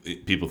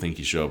 People think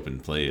you show up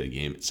and play a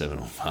game at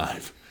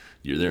 7:05.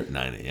 You're there at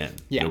 9 a.m.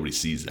 Yeah. Nobody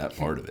sees that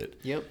part of it.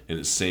 Yep. And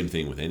it's the same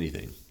thing with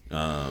anything.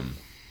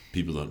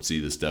 People don't see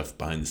the stuff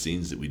behind the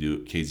scenes that we do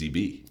at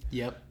KZB.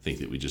 Yep. Think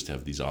that we just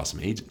have these awesome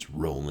agents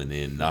rolling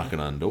in, knocking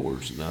on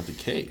doors. Not the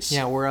case.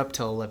 Yeah, we're up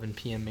till 11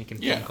 p.m. making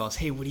phone Yeah. calls.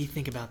 Hey, what do you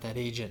think about that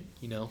agent?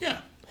 You know?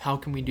 Yeah. How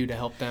can we do to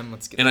help them?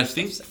 Let's get And I their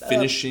think stuff set up.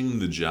 finishing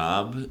the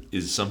job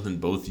is something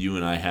both you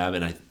and I have.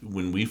 And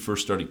when we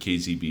first started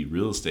KZB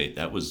Real Estate,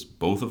 that was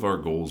both of our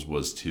goals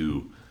was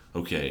to,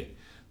 okay,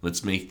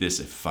 let's make this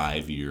a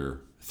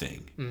 5-year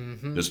thing.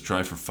 Mm-hmm. Let's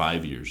try for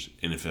 5 years.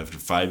 And if after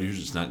 5 years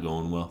it's not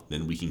going well,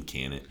 then we can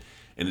can it.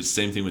 And it's the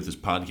same thing with this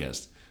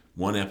podcast.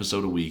 1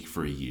 episode a week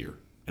for a year.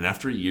 And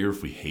after a year,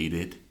 if we hate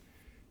it,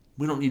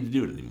 we don't need to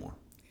do it anymore.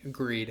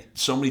 Agreed.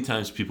 So many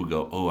times people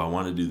go, oh, I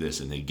want to do this,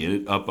 and they get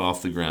it up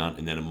off the ground,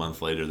 and then a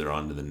month later they're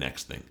on to the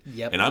next thing.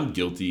 Yep. And I'm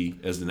guilty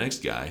as the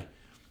next guy.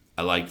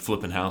 I like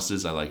flipping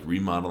houses. I like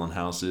remodeling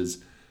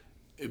houses.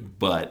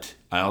 But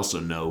I also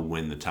know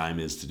when the time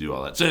is to do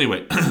all that. So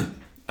anyway,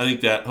 I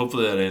think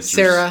hopefully that answers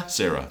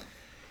Sarah.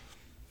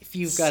 If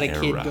you've got a kid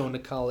Sarah. going to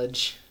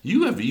college,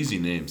 You have easy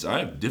names. I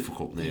have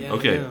difficult names. Yeah, I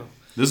okay. know.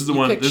 This is the you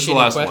one. pick This is the shitty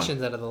last questions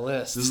one. out of the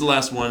list. This is the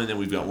last one, and then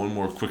we've got one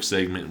more quick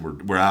segment,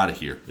 and we're out of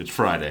here. It's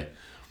Friday.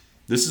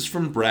 This is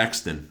from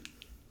Braxton.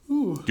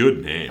 Ooh,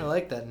 Good name. I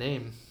like that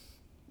name.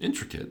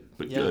 Intricate,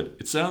 but Yeah. good.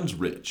 It sounds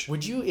rich.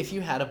 Would you, if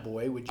you had a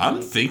boy, would you? I'm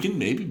like- thinking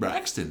maybe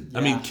Braxton.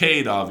 I mean, Yeah.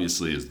 Cade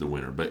obviously is the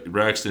winner, but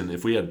Braxton,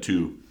 if we had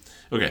two.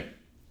 Okay.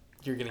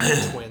 You're gonna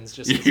get twins.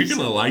 Just You're going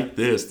to like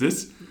this.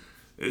 This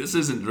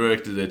isn't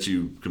directed at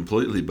you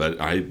completely,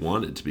 but I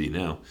want it to be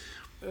now.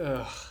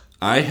 Ugh.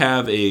 I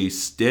have a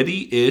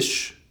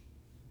steady-ish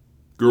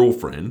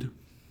girlfriend,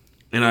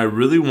 and I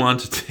really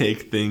want to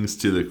take things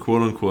to the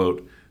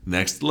quote-unquote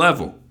next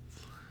level.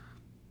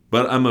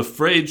 But I'm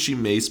afraid she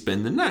may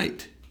spend the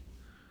night.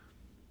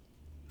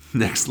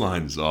 Next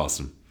line is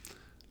awesome.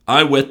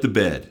 I wet the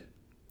bed.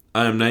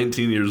 I am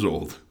 19 years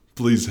old.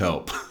 Please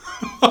help.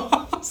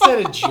 Is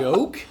that a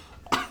joke?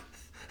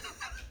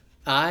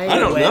 I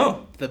don't wet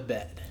know. the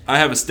bed. I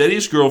have a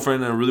steady-ish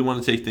girlfriend, and I really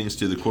want to take things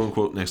to the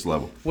quote-unquote next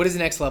level. What is the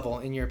next level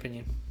in your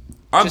opinion?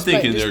 I'm Just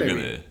thinking by- just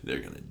they're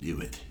by gonna do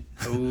it.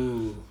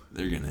 Ooh.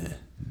 They're gonna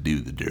do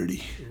the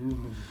dirty.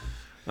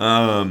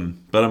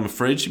 But I'm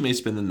afraid she may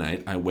spend the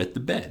night. I wet the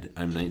bed.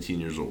 I'm 19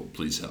 years old.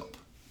 Please help.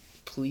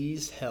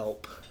 Please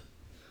help.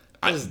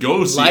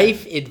 Go see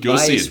Life Go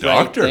advice see a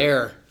doctor. right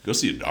there. Go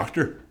see a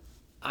doctor.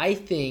 I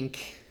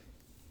think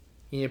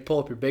you need to pull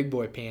up your big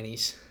boy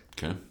panties.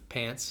 Okay.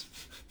 Pants.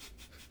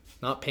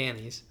 Not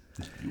panties.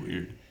 You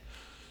weird.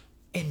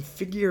 And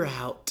figure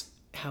out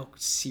how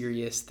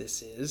serious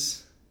this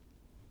is.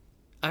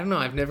 I don't know.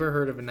 I've never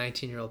heard of a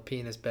 19-year-old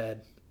peeing in his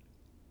bed.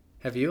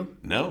 Have you?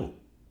 No.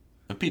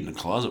 I peed in a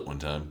closet one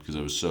time because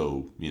I was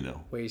so,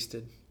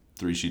 Wasted.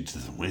 3 sheets to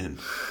the wind.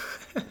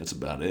 That's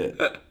about it.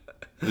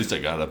 At least I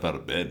got up out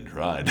of bed and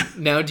tried.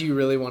 Now, do you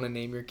really want to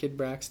name your kid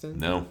Braxton?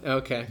 No.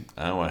 Okay.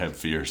 I know I have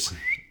fears.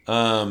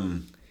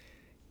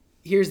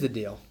 Here's the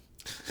deal.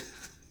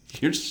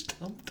 You're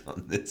stumped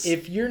on this.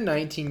 If you're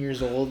 19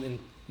 years old and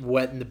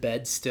wet in the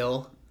bed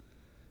still,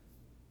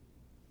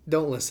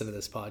 don't listen to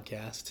this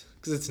podcast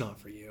because it's not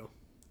for you.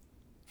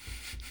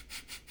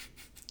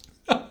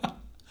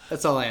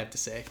 That's all I have to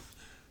say.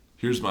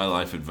 Here's my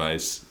life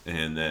advice,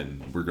 and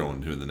then we're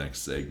going to the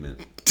next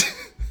segment.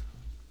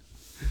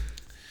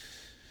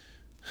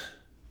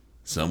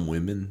 Some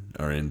women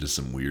are into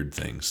some weird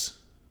things.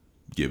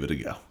 Give it a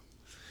go.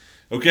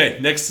 Okay,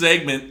 next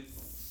segment.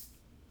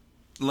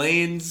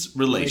 Lane's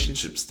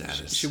relationship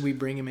status. Should we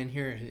bring him in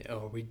here?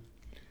 Oh, we.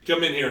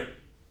 Come in here.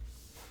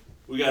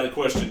 We got a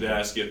question to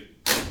ask you.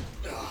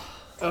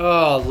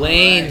 Oh,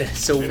 Lane.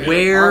 So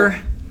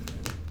where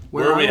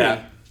Where are we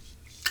at?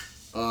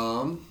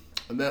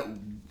 I met.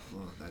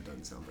 Well, that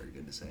doesn't sound very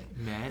good to say.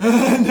 Matt?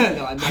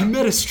 No, I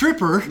met a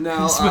stripper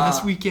No, this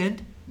last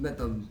weekend. Met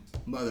the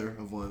mother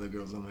of one of the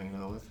girls I'm hanging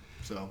out with,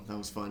 so that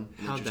was fun.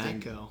 and How'd that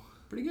interesting. go?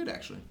 Pretty good,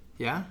 actually.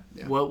 Yeah?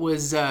 Yeah. What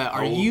was, How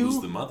are old you...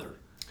 was the mother?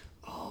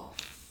 Oh,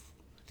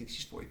 I think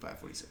she's 45,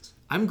 46.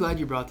 I'm glad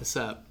you brought this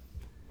up.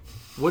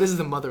 What does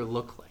the mother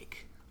look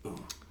like?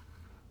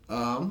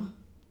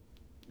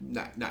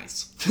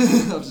 Nice.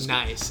 I'm just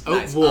Nice.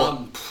 Nice. Oh,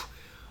 well,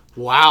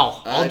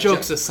 wow. All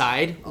jokes ju-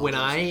 aside, when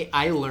I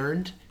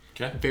learned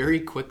Okay. very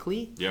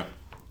quickly, Yeah.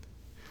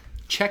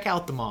 check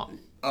out the mom.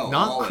 Oh,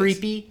 Not always.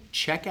 creepy.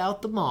 Check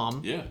out the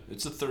mom. Yeah.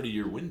 It's a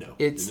 30-year window.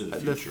 It's into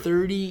the future.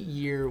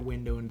 30-year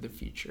window into the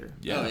future.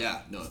 Yeah. Oh,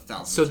 yeah. No,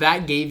 1,000. So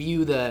that gave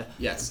you the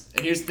Yes.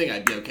 And here's the thing.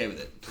 I'd be okay with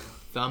it.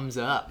 thumbs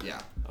up.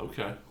 Yeah.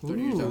 Okay.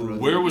 30 years down the road.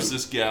 Where was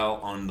this gal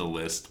on the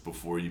list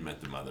before you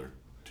met the mother?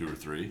 2 or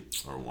 3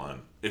 or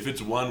 1? If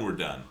it's 1, we're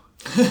done.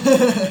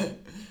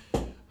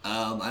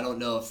 I don't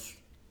know if...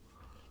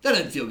 That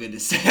doesn't feel good to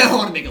say. I don't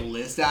want to make a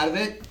list out of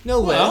it.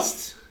 No Well,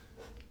 list.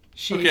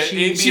 She, okay,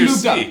 she, A, B, She or moved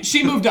C. up.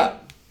 She moved up.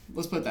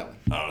 Let's put it that way.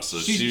 Oh, so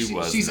she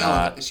was she's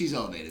not. she's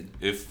elevated.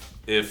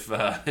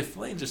 If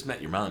Lane just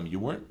met your mom, you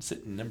weren't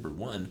sitting number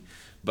 1,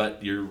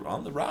 but you're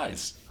on the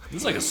rise.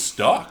 It's like a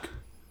stock.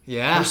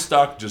 yeah. Her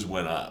stock just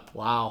went up.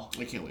 Wow.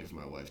 I can't wait for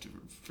my wife to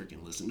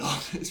freaking listen to all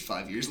this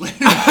 5 years later.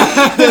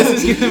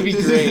 This is going to be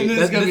great. This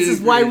is gonna This be is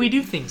why great. we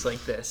do things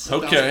like this.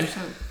 Okay.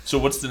 1000%. So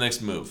what's the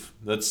next move?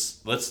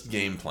 Let's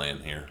game plan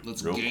here.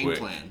 Let's real game quick.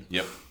 plan.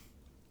 Yep.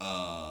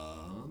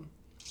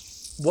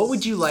 What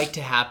would you like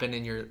to happen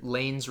in your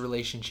Lane's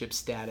relationship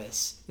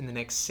status in the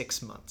next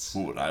 6 months?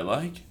 What would I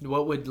like?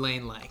 What would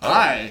Lane like?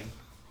 I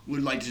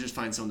would like to just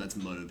find someone that's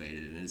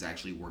motivated and is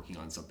actually working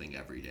on something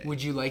every day.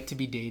 Would you like to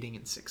be dating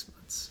in 6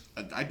 months?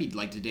 I'd be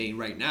like to dating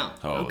right now.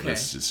 Oh, Okay.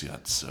 this just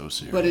got so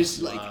serious. But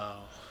it's like,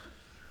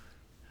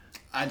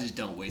 I just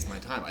don't waste my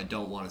time. I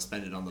don't want to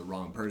spend it on the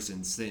wrong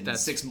person. Sitting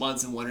That's- 6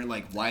 months and wondering,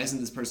 like, why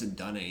hasn't this person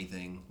done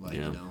anything? Like,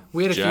 Yeah. you know.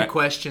 We had a few Jack-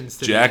 questions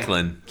today.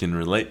 Jacqueline can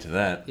relate to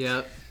that.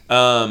 Yep.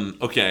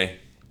 Okay.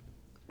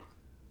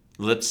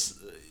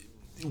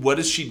 What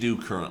does she do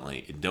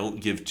currently? Don't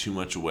give too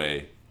much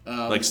away.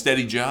 Like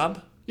steady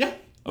job? Yeah.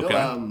 Okay.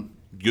 No,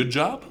 Good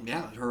job?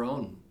 yeah, her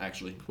own,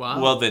 actually.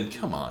 Wow. Well, then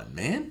come on,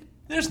 man.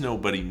 There's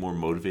nobody more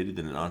motivated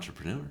than an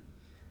entrepreneur.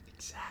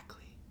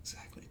 exactly.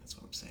 Exactly. That's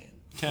what I'm saying.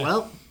 Okay.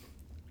 Well,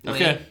 Lane,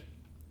 okay.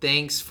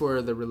 thanks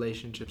for the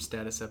relationship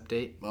status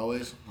update.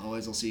 Always.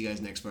 I'll see you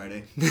guys next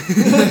Friday.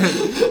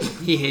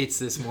 He hates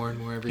this more and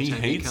more every He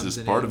time hates he comes this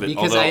in. part of it,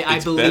 Because although I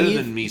it's better believe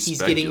than me he's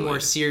getting more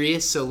speculating.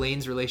 serious, so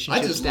Lane's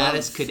relationship just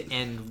status love- could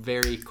end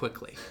very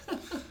quickly.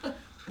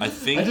 I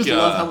think I just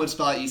love how much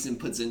thought Easton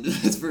puts into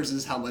this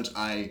versus how much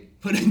I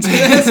put into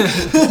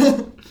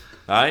this.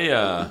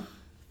 I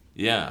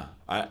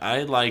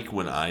like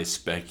when I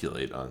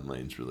speculate on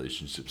Lane's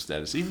relationship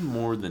status even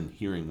more than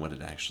hearing what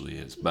it actually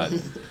is. But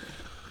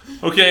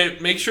okay,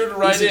 make sure to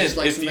write Easton in just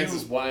likes if to make you.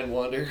 this wine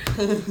wander.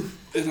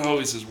 It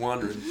always is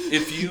wandering.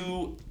 If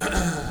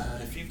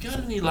you've got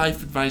any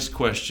life advice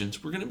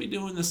questions, we're gonna be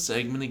doing this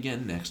segment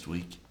again next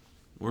week.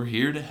 We're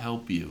here to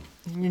help you.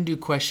 We're gonna do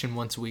question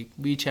once a week.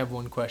 We each have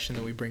one question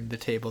that we bring to the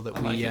table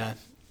that like it.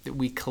 that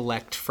we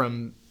collect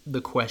from the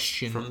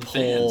question From the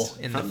poll fans.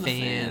 and From the the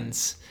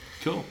fans.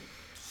 Cool.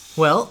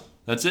 Well,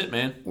 That's it,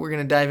 man. we're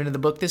gonna dive into the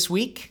book this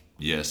week.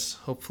 Yes.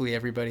 Hopefully,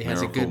 everybody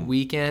has a good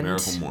weekend.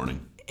 Miracle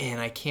morning. And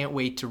I can't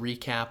wait to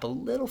recap a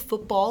little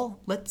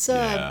football. Let's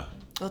Yeah.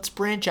 let's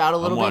branch out a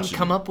little bit and watching.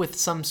 come up with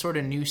some sort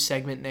of new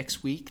segment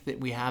next week that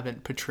we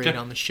haven't portrayed Okay.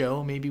 on the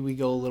show. Maybe we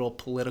go a little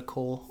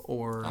political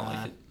or I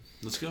like it.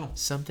 Let's go.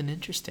 something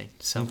interesting.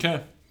 So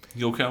Okay.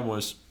 Go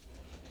Cowboys.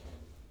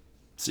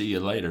 See you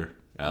later,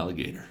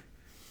 alligator.